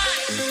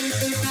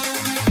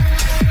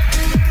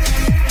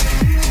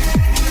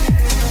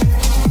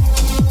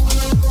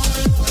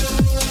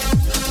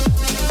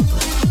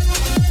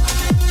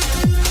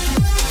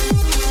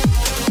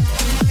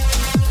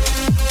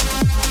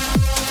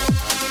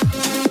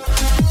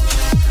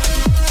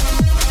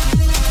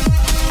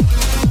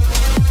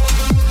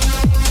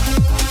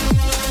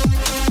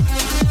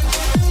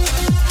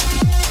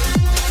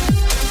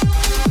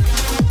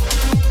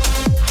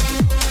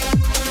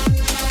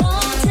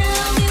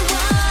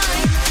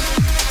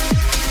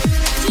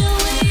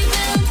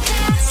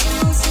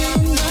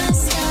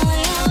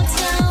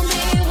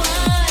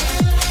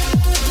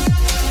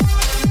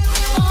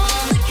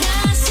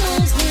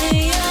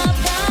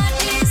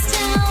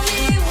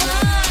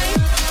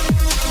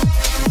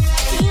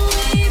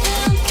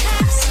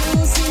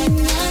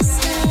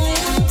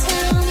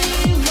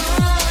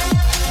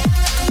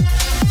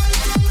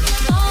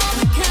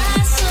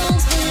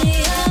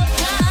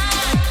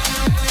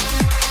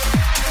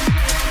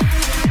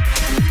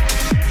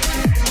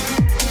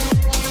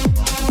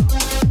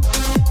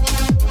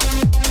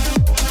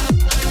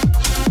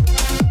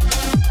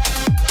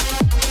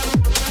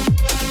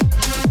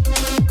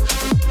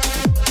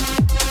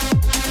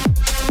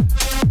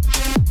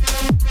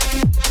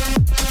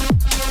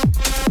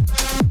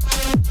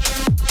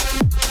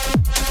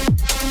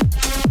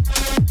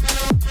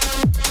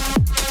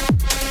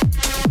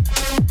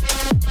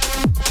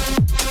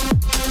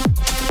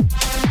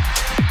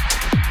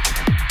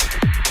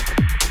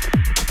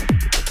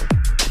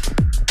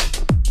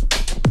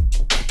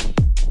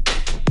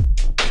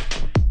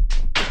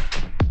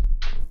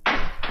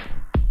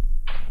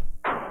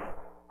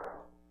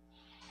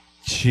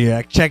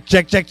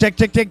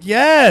Check.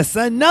 Yes,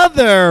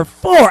 another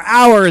 4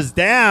 hours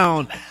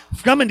down.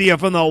 Coming to you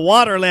from the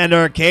Waterland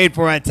Arcade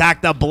for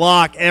Attack the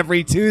Block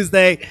every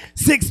Tuesday,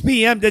 6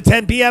 p.m. to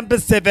 10 p.m.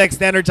 Pacific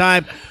Standard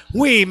Time.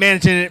 We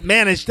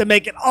managed to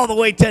make it all the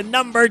way to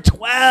number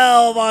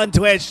 12 on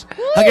Twitch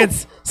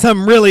against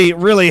some really,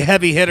 really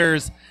heavy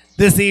hitters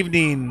this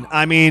evening.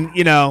 I mean,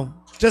 you know,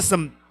 just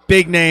some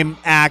big name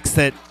acts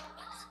that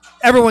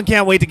everyone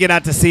can't wait to get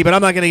out to see, but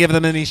I'm not going to give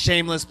them any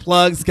shameless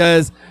plugs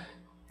because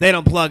they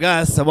don't plug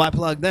us, so why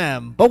plug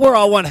them? But we're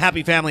all one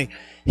happy family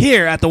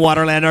here at the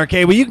Waterland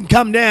Arcade, where you can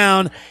come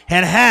down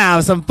and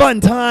have some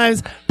fun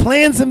times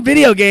playing some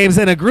video games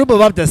in a group of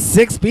up to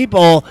 6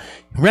 people.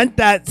 Rent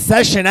that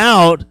session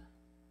out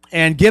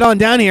and get on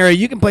down here.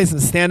 You can play some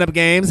stand-up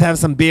games, have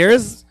some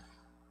beers,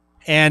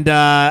 and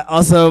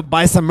also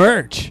buy some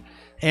merch.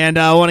 And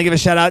I want to give a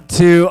shout-out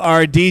to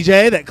our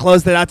DJ that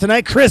closed it out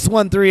tonight,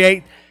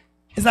 CHRIS138.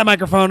 Is that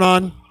microphone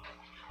on?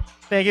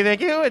 Thank you.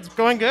 It's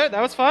going good.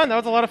 That was fun. That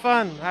was a lot of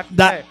fun. I have to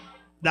say.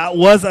 That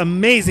was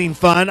amazing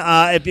fun.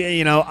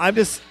 I'm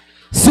just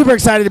super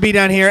excited to be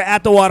down here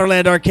at the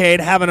Waterland Arcade,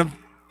 having a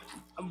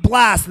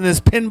blast in this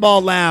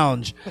pinball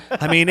lounge.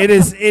 I mean, it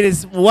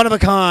is one of a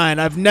kind.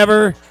 I've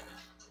never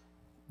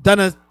done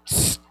a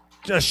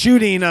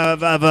shooting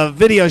of a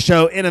video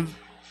show in a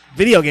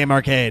video game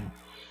arcade.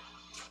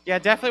 Yeah,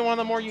 definitely one of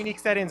the more unique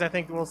settings I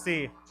think we'll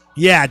see.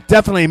 Yeah,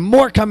 definitely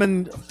more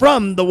coming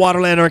from the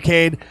Waterland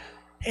Arcade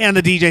and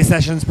the DJ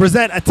sessions.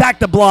 Present Attack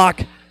the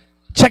Block.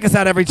 Check us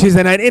out every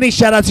Tuesday night. Any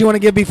shout-outs you want to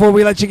give before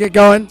we let you get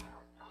going?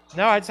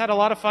 No, I just had a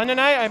lot of fun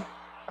tonight.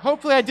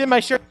 Hopefully I did my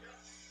shirt.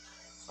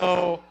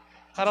 So,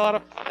 had a lot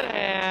of fun,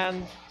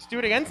 and let's do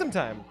it again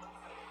sometime.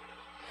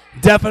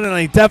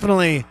 Definitely.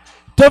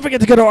 Don't forget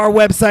to go to our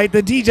website,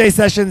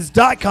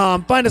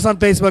 thedjsessions.com. Find us on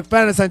Facebook.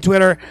 Find us on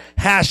Twitter.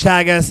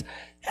 Hashtag us.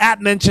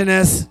 @mention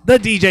us, the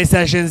DJ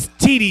Sessions,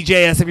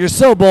 TDJS, if you're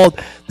so bold.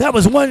 That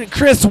was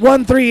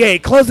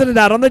CHRIS138 closing it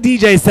out on the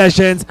DJ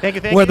Sessions, thank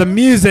you, where the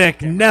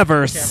music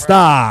never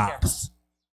stops.